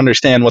can't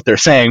understand what they're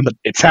saying, but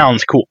it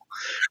sounds cool.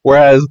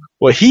 Whereas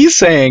what he's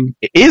saying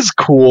is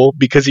cool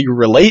because you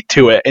relate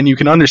to it and you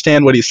can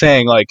understand what he's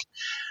saying. Like,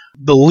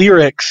 the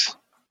lyrics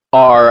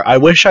are, I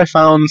wish I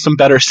found some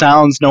better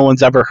sounds no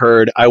one's ever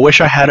heard. I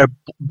wish I had a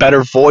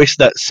better voice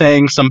that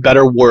sang some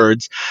better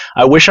words.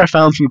 I wish I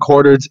found some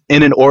chords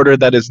in an order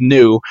that is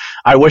new.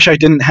 I wish I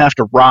didn't have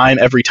to rhyme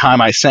every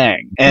time I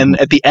sang. And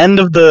at the end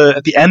of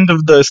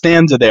the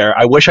stanza there,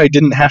 I wish I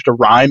didn't have to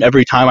rhyme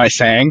every time I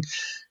sang.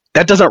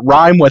 That doesn't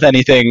rhyme with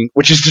anything,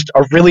 which is just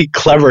a really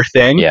clever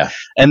thing. Yeah.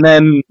 And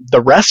then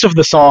the rest of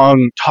the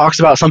song talks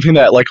about something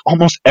that like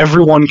almost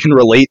everyone can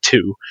relate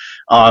to,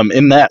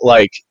 in that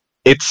like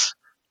it's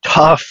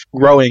tough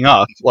growing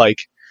up. Like,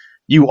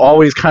 you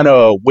always kind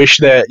of wish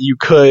that you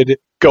could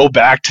go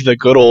back to the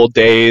good old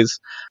days,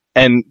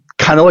 and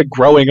kind of like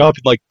growing up,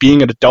 like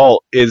being an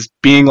adult is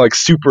being like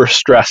super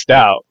stressed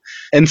out.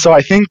 And so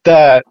I think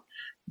that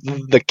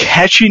the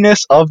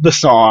catchiness of the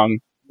song,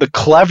 the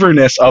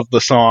cleverness of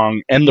the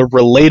song and the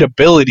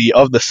relatability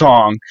of the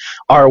song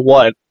are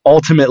what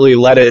ultimately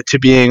led it to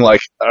being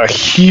like a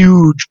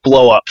huge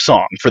blow up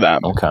song for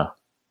them. Okay.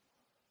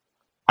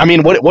 I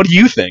mean, what do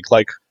you think?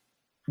 Like,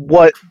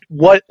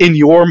 what in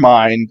your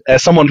mind,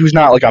 as someone who's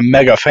not like a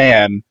mega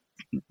fan,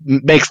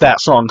 makes that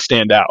song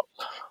stand out?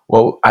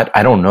 Well,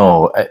 I don't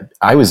know.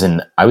 I was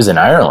in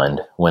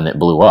Ireland when it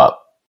blew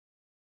up.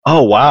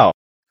 Oh wow!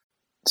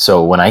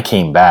 So when I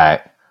came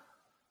back,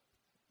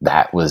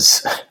 that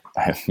was,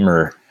 I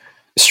remember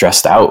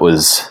Stressed Out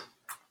was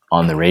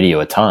on the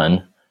radio a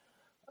ton,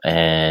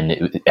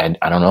 and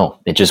I don't know,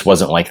 it just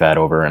wasn't like that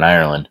over in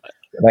Ireland.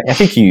 I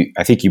think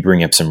you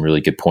bring up some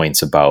really good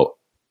points about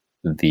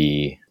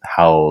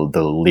how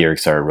the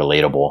lyrics are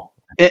relatable.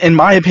 In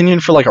my opinion,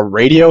 for like a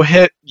radio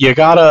hit, you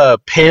gotta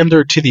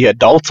pander to the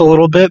adults a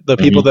little bit, the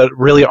people that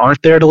really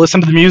aren't there to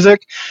listen to the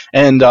music.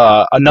 And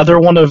another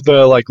one of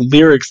the like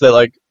lyrics that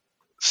like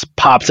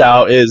pops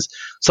out is,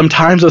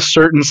 sometimes a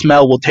certain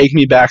smell will take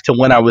me back to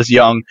when I was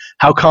young.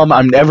 How come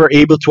I'm never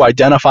able to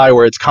identify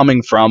where it's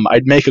coming from?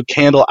 I'd make a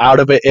candle out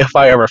of it if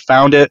I ever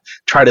found it.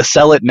 Try to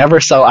sell it, never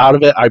sell out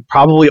of it. I'd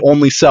probably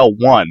only sell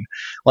one.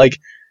 Like,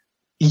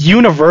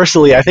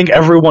 universally, I think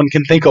everyone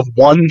can think of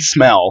one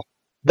smell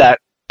that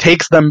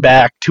takes them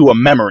back to a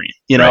memory,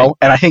 you know? Right.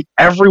 And I think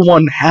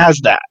everyone has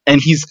that. And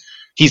he's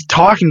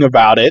talking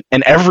about it,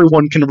 and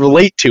everyone can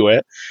relate to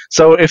it.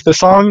 So if the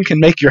song can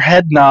make your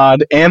head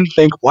nod and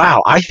think,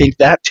 wow, I think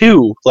that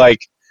too, like,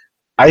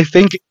 I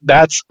think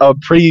that's a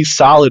pretty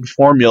solid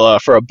formula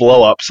for a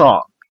blow-up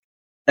song.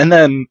 And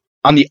then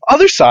on the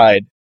other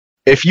side,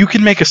 if you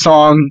can make a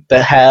song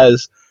that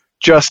has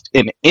just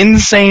an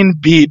insane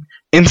beat,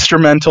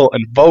 instrumental,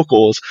 and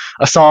vocals,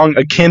 a song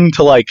akin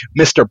to like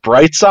Mr.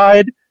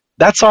 Brightside,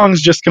 that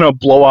song's just going to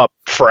blow up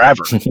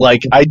forever.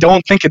 Like, I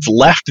don't think it's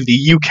left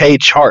the UK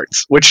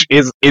charts, which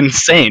is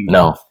insane.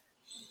 No,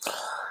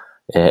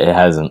 it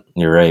hasn't.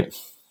 You're right.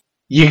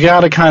 You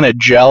got to kind of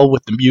gel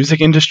with the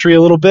music industry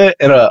a little bit.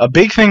 And a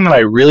big thing that I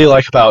really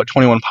like about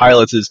 21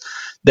 Pilots is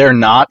they're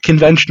not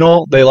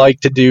conventional. They like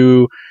to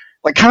do,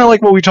 like, kind of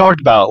like what we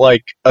talked about,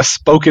 like a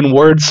spoken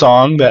word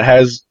song that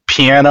has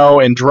piano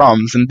and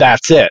drums, and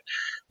that's it.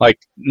 Like,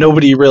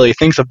 nobody really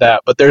thinks of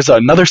that. But there's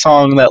another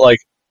song that, like,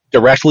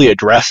 directly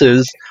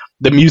addresses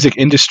the music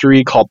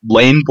industry called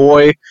Lane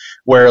Boy,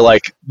 where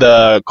like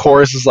the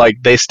chorus is like,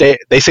 they say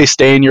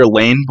stay in your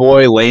lane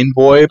boy,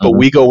 but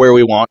we go where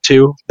we want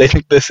to. They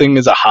think this thing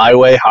is a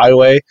highway,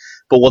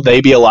 but will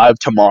they be alive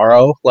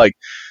tomorrow? Like,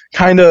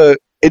 kind of,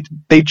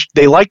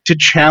 they like to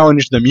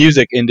challenge the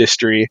music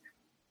industry.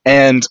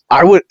 And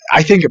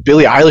I think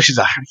Billie Eilish is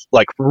a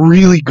like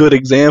really good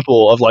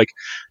example of like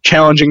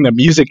challenging the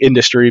music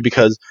industry,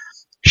 because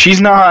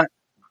she's not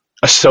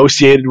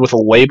associated with a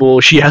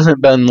label. She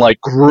hasn't been like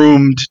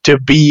groomed to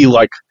be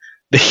like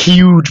the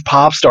huge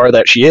pop star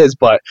that she is,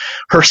 but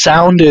her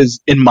sound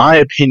is, in my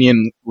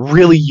opinion,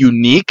 really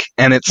unique,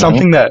 and it's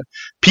something that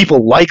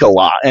people like a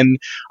lot. And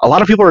a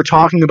lot of people are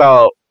talking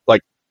about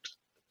like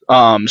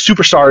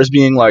superstars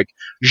being like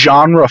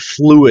genre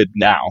fluid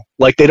now.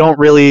 Like, they don't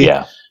really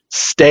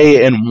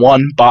stay in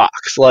one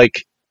box.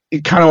 Like,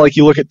 kind of like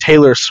you look at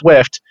Taylor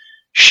Swift,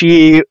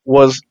 she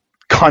was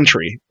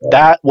country.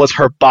 That was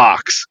her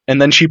box.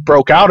 And then she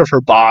broke out of her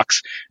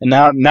box, and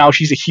now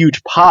she's a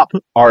huge pop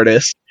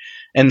artist.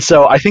 And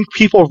so I think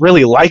people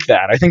really like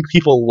that. I think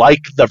people like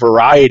the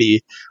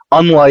variety,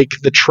 unlike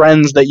the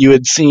trends that you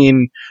had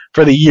seen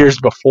for the years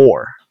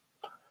before.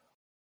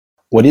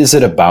 What is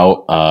it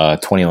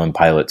about 21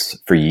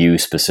 Pilots for you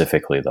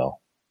specifically, though,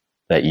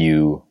 that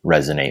you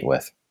resonate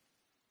with?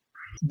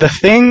 The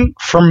thing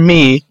for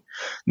me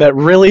that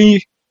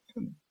really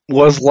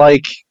was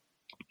like,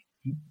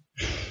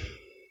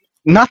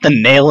 not the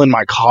nail in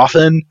my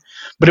coffin,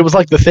 but it was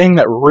like the thing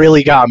that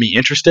really got me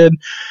interested,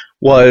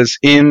 was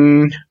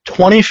in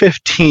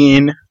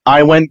 2015,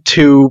 I went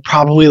to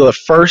probably I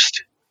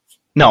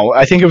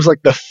think it was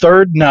like the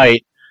third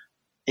night.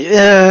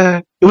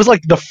 It was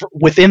like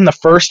within the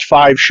first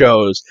 5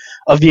 shows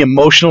of the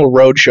Emotional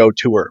Roadshow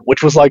tour,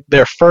 which was like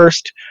their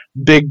first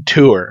big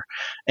tour.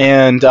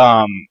 And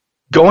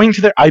going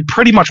to I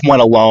pretty much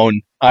went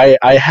alone. I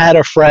had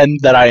a friend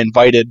that I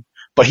invited,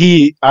 but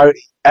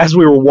as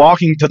we were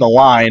walking to the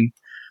line,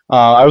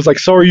 I was like,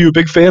 "So are you a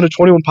big fan of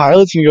 21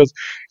 Pilots?" And he goes,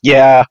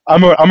 "Yeah,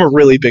 I'm a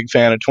really big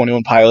fan of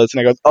 21 Pilots."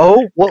 And I go,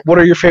 "Oh, what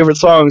are your favorite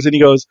songs?" And he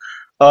goes,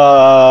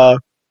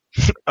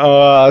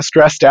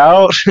 Stressed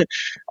Out,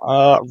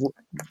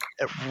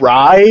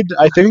 Ride,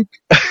 I think."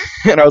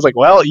 And I was like,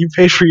 "Well, you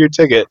paid for your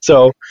ticket."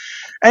 So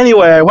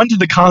anyway, I went to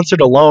the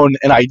concert alone,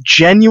 and I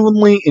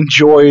genuinely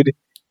enjoyed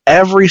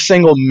every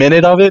single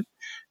minute of it.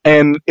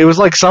 And it was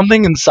like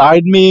something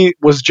inside me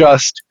was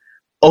just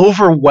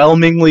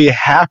overwhelmingly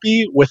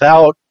happy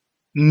without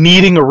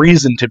needing a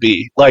reason to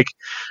be. Like,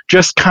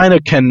 just kind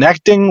of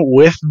connecting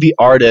with the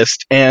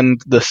artist and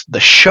the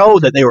show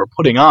that they were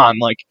putting on.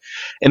 Like,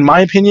 in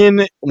my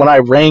opinion, when I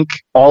rank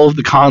all of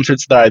the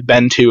concerts that I've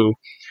been to,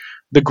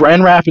 the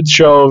Grand Rapids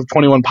show of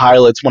 21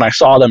 Pilots, when I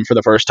saw them for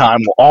the first time,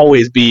 will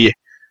always be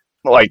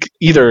like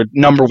either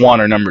number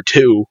one or number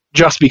two,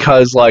 just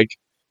because like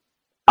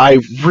I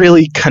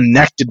really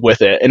connected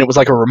with it, and it was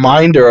like a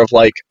reminder of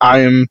like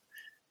I'm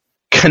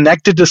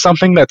connected to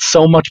something that's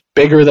so much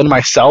bigger than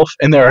myself,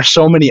 and there are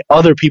so many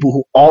other people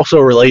who also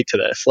relate to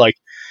this. Like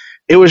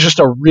it was just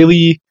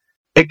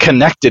it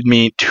connected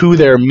me to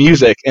their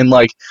music, and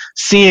like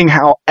seeing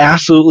how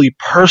absolutely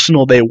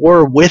personal they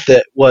were with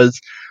it was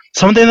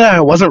something that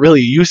I wasn't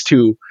really used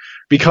to,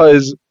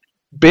 because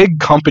big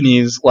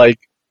companies like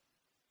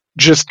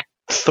just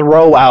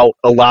throw out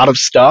a lot of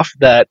stuff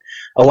that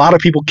a lot of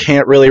people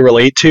can't really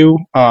relate to.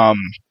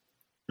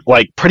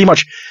 Like pretty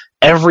much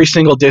every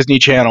single Disney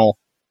Channel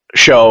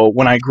show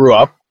when I grew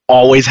up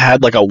always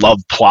had like a love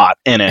plot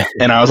in it,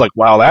 and I was like,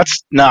 wow,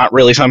 that's not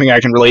really something I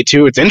can relate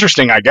to. It's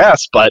interesting, I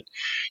guess, but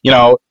you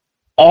know,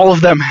 all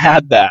of them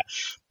had that.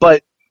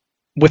 But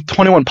with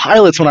 21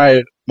 Pilots, when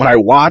I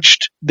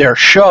watched their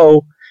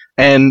show,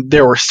 and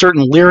there were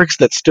certain lyrics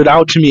that stood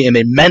out to me and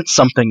they meant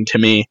something to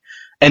me,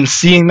 and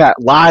seeing that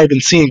live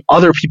and seeing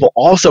other people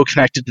also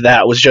connected to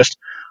that was just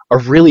a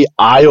really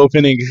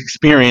eye-opening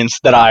experience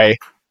that I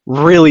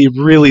really,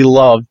 really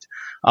loved.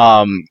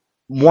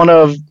 One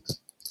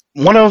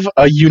of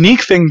a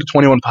unique thing to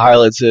 21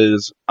 Pilots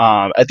is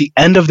at the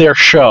end of their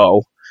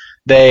show,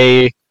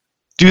 they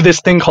do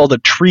this thing called a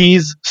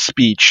trees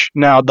speech.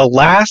 Now, the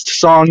last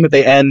song that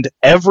they end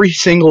every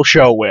single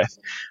show with,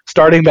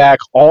 starting back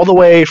all the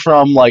way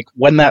from like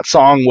when that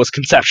song was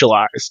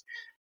conceptualized,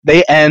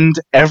 they end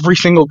every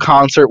single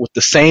concert with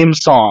the same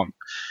song.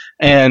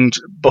 And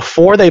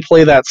before they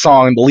play that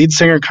song, the lead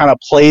singer kind of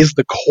plays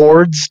the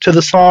chords to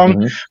the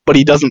song, but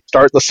he doesn't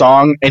start the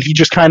song, and he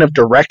just kind of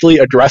directly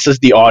addresses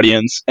the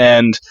audience,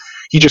 and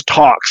he just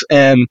talks.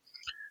 And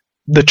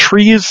the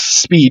trees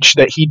speech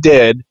that he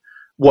did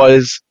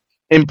was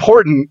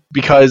important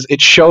because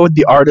it showed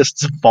the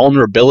artist's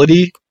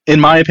vulnerability,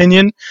 in my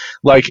opinion.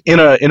 Like in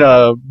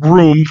a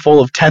room full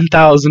of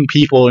 10,000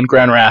 people in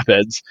Grand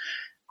Rapids,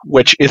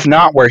 which is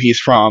not where he's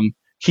from,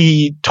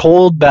 he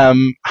told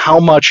them how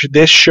much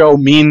this show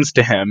means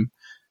to him.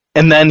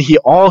 And then he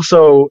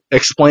also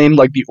explained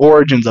like the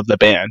origins of the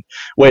band,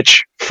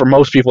 which for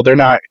most people, they're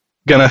not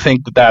going to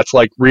think that that's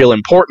like real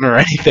important or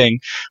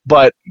anything.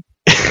 But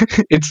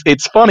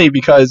it's funny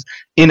because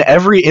in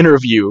every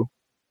interview,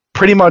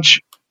 pretty much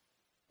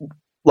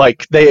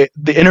like the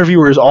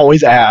interviewers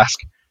always ask,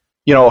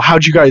 you know,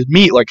 how'd you guys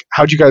meet? Like,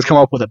 how'd you guys come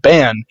up with a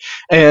band?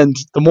 And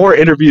the more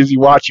interviews you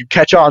watch, you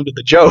catch on to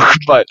the joke,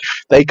 but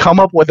they come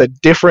up with a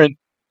different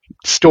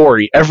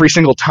story every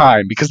single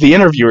time because the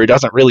interviewer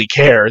doesn't really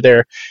care.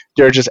 They're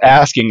just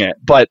asking it.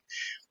 But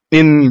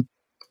in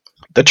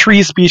the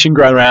tree speech in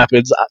Grand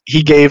Rapids,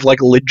 he gave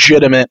like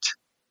legitimate,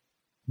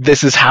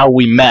 this is how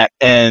we met,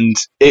 and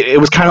it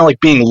was kind of like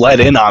being let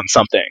in on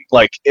something.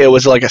 Like it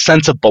was like a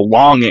sense of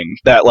belonging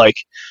that like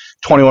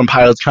 21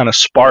 Pilots kind of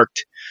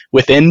sparked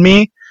within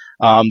me,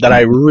 that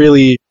I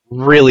really,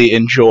 really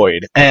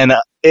enjoyed. And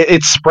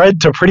it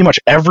spread to pretty much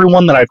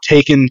everyone that I've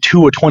taken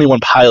to a 21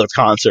 Pilots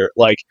concert.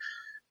 Like,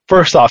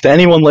 first off, to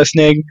anyone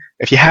listening,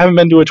 if you haven't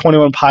been to a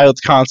 21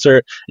 Pilots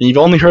concert and you've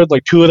only heard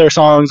like 2 of their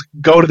songs,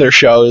 go to their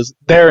shows.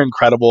 They're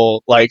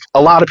incredible. Like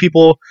a lot of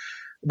people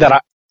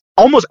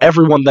almost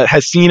everyone that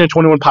has seen a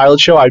 21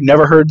 Pilots show, I've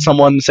never heard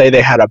someone say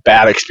they had a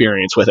bad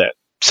experience with it.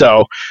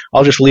 So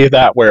I'll just leave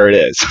that where it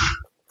is.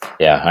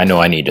 Yeah, I know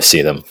I need to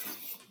see them.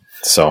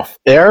 So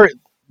they're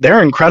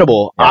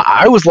incredible. Yeah.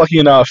 I was lucky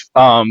enough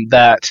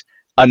that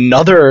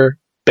another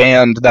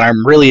band that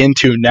I'm really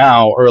into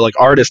now, or like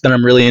artist that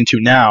I'm really into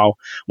now,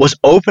 was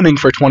opening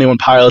for 21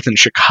 Pilots in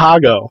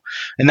Chicago,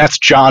 and that's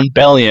Jon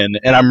Bellion,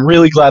 and I'm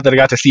really glad that I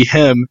got to see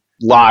him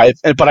live,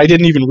 but I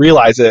didn't even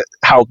realize it,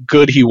 how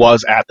good he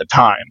was at the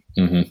time.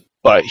 Mm-hmm.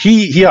 But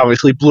he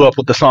obviously blew up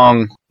with the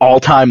song All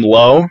Time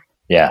Low.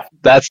 Yeah.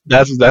 That's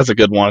a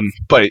good one,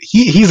 but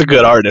he's a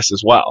good artist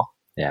as well.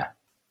 Yeah.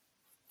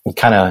 He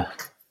kind of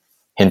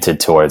hinted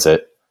towards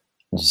it.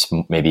 Just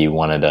maybe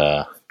wanted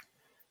to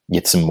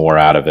get some more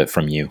out of it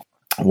from you.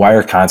 Why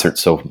are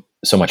concerts so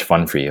much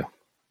fun for you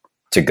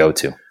to go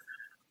to?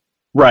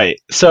 Right.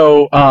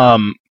 So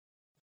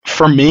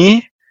for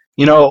me,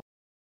 you know,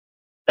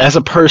 as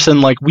a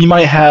person, like we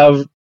might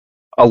have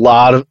a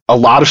lot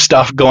of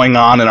stuff going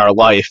on in our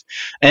life,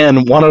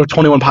 and one of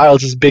 21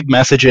 Pilots' big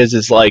messages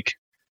is like,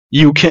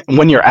 you can,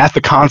 when you're at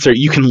the concert,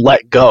 you can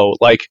let go.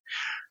 Like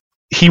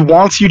he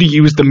wants you to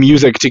use the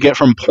music to get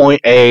from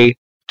point A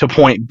to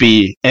point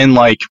B and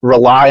like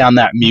rely on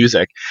that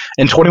music.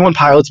 And 21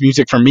 Pilots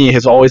music for me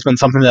has always been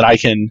something that I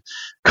can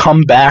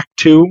come back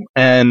to,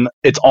 and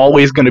it's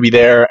always going to be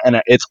there,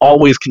 and it's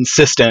always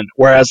consistent,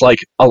 whereas like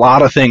a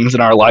lot of things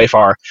in our life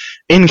are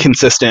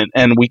inconsistent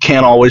and we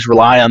can't always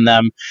rely on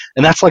them,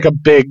 and that's like a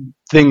big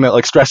thing that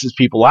like stresses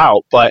people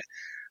out. But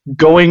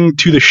going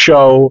to the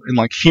show and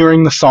like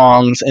hearing the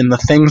songs and the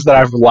things that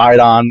I've relied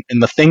on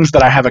and the things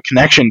that I have a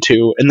connection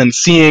to, and then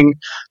seeing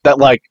that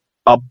like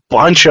a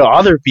bunch of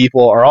other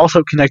people are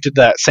also connected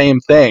to that same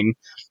thing,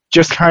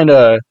 just kind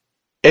of,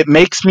 it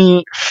makes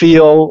me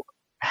feel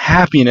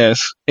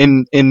happiness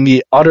in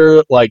the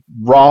utter like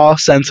raw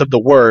sense of the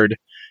word,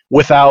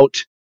 without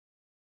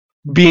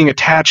being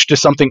attached to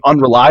something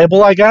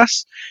unreliable, I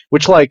guess,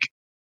 which like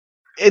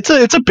it's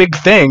a big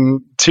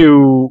thing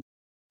to,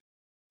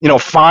 you know,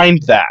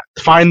 find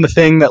the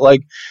thing that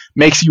like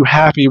makes you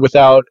happy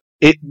without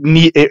it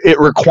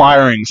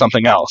requiring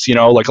something else, you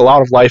know, like a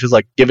lot of life is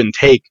like give and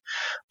take,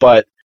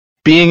 but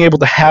being able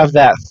to have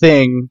that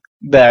thing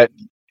that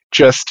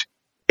just,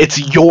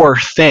 it's your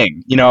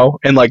thing, you know,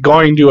 and like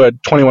going to a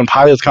 21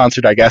 Pilots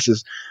concert, I guess,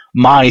 is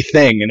my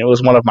thing, and it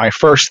was one of my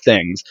first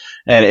things,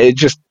 and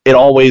it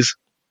always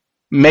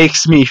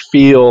makes me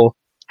feel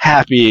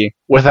happy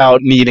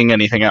without needing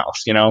anything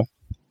else, you know?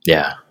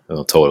 Yeah,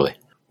 well, totally.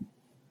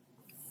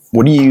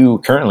 What are you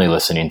currently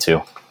listening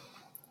to?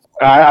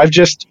 I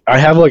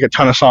have like a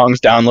ton of songs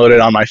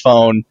downloaded on my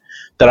phone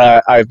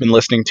that I've been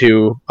listening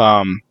to,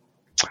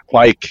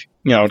 like,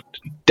 you know,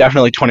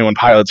 definitely 21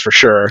 Pilots for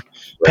sure.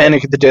 Right.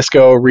 Panic at the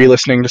Disco,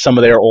 re-listening to some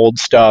of their old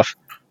stuff.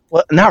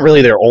 Well, not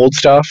really their old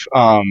stuff,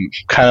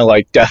 kind of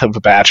like Death of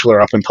a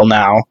Bachelor up until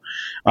now.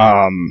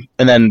 And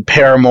then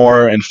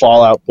Paramore and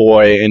Fall Out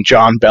Boy and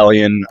Jon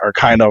Bellion are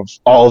kind of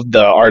all of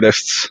the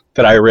artists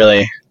that I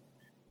really,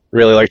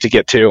 really like to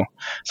get to.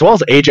 As well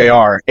as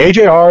AJR.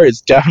 AJR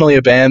is definitely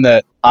a band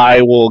that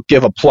I will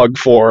give a plug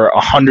for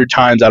 100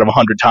 times out of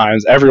 100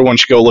 times. Everyone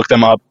should go look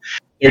them up.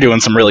 They're doing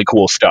some really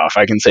cool stuff.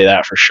 I can say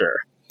that for sure.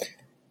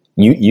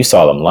 You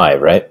saw them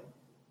live, right?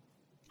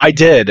 I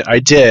did.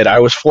 I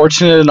was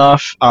fortunate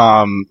enough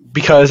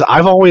because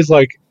I've always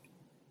like,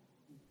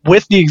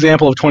 with the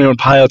example of 21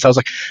 Pilots, I was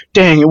like,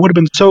 dang, it would have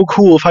been so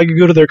cool if I could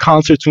go to their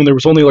concerts when there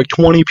was only like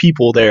 20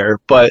 people there.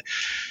 But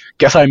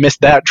guess I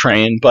missed that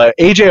train. But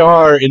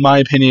AJR, in my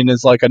opinion,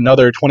 is like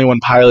another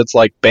 21 Pilots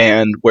like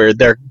band where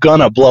they're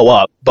gonna blow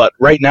up. But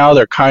right now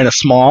they're kind of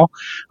small.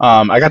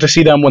 I got to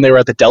see them when they were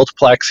at the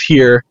Deltaplex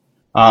here,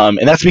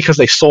 and that's because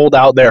they sold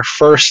out their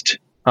first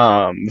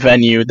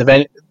venue.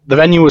 The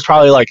venue was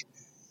probably like,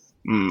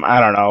 I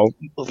don't know,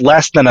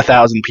 less than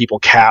 1,000 people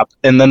cap,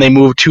 and then they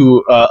moved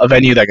to a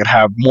venue that could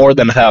have more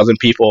than 1,000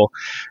 people.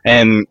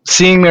 And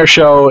seeing their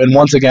show, and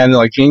once again,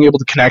 like being able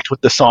to connect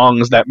with the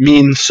songs that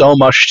mean so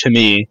much to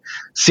me,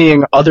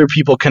 seeing other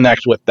people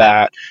connect with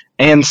that,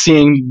 and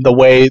seeing the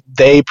way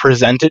they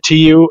present it to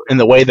you and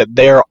the way that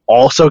they're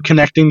also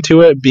connecting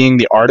to it, being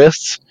the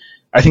artists,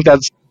 I think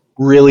that's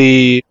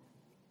really,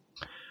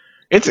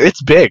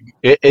 it's big.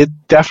 It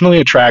definitely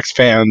attracts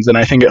fans, and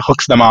I think it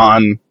hooks them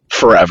on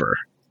forever.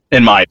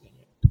 In my opinion.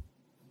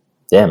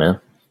 Yeah, man.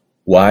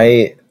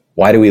 Why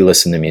do we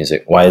listen to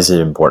music? Why is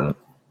it important?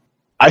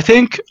 I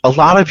think a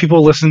lot of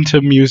people listen to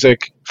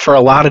music for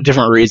a lot of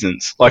different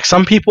reasons. Like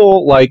some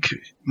people, like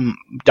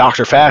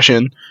Dr.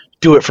 Fashion,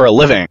 do it for a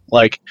living.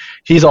 Like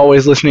he's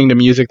always listening to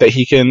music that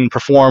he can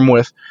perform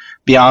with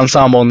the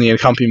ensemble and the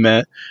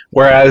accompaniment.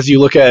 Whereas you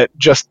look at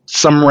just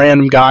some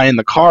random guy in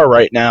the car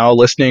right now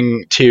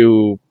listening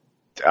to,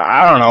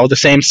 I don't know, the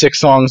same 6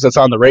 songs that's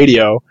on the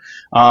radio.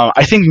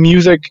 I think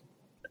music,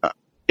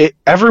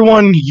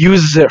 everyone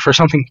uses it for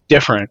something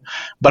different,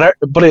 but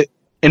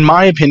in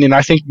my opinion,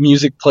 I think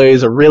music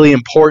plays a really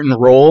important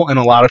role in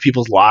a lot of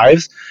people's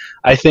lives.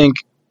 I think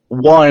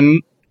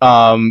one,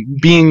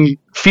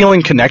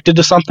 feeling connected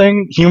to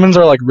something. Humans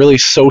are like really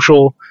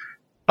social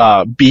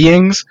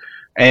beings,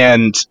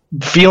 and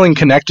feeling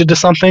connected to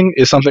something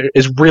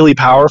is really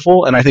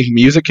powerful. And I think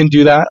music can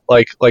do that,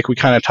 like we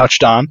kind of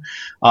touched on.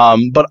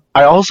 But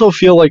I also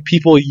feel like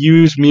people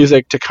use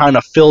music to kind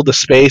of fill the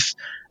space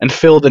and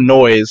fill the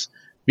noise.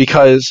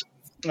 Because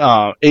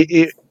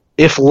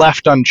if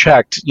left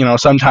unchecked, you know,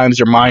 sometimes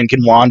your mind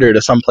can wander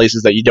to some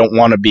places that you don't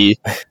want to be,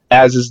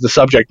 as is the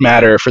subject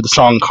matter for the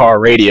song Car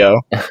Radio,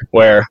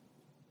 where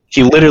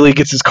he literally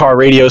gets his car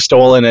radio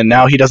stolen, and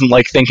now he doesn't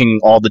like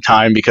thinking all the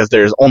time because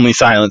there's only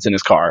silence in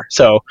his car.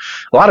 So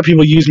a lot of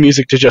people use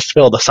music to just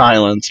fill the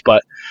silence,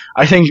 but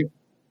I think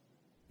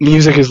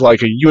music is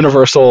like a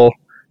universal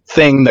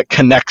thing that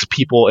connects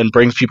people and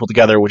brings people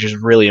together, which is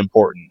really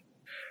important.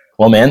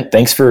 Well, man,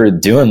 thanks for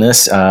doing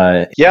this.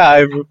 Yeah,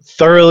 I've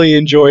thoroughly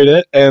enjoyed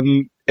it,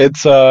 and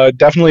it's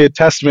definitely a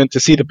testament to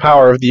see the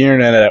power of the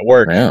internet at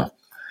work.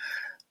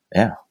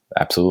 Yeah,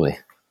 absolutely.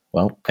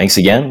 Well, thanks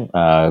again.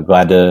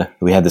 Glad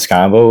we had this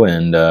convo,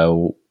 and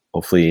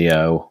hopefully,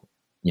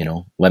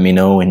 let me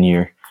know when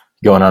you're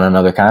going on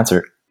another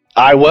concert.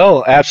 I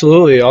will,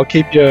 absolutely. I'll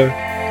keep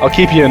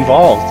you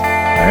involved.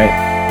 All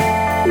right.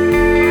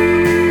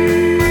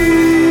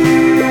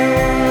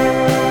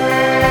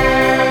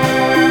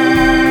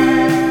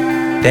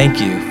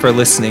 Thank you for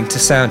listening to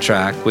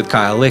Soundtrack with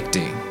Kyle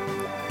Lichty.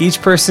 Each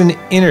person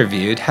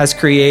interviewed has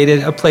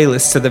created a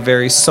playlist to the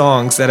very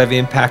songs that have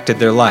impacted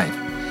their life.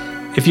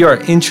 If you are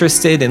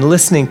interested in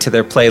listening to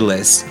their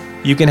playlist,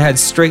 you can head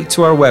straight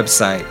to our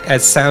website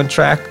at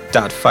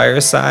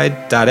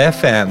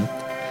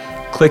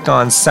soundtrack.fireside.fm, click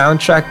on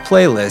Soundtrack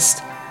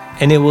Playlist,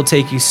 and it will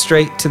take you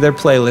straight to their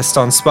playlist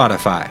on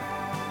Spotify.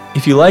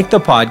 If you like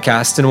the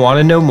podcast and want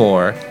to know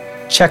more,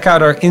 check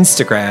out our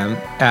Instagram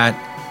at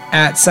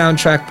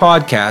Soundtrack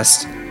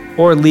Podcast,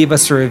 or leave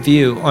us a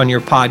review on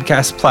your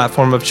podcast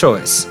platform of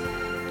choice.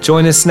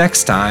 Join us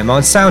next time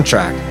on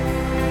Soundtrack.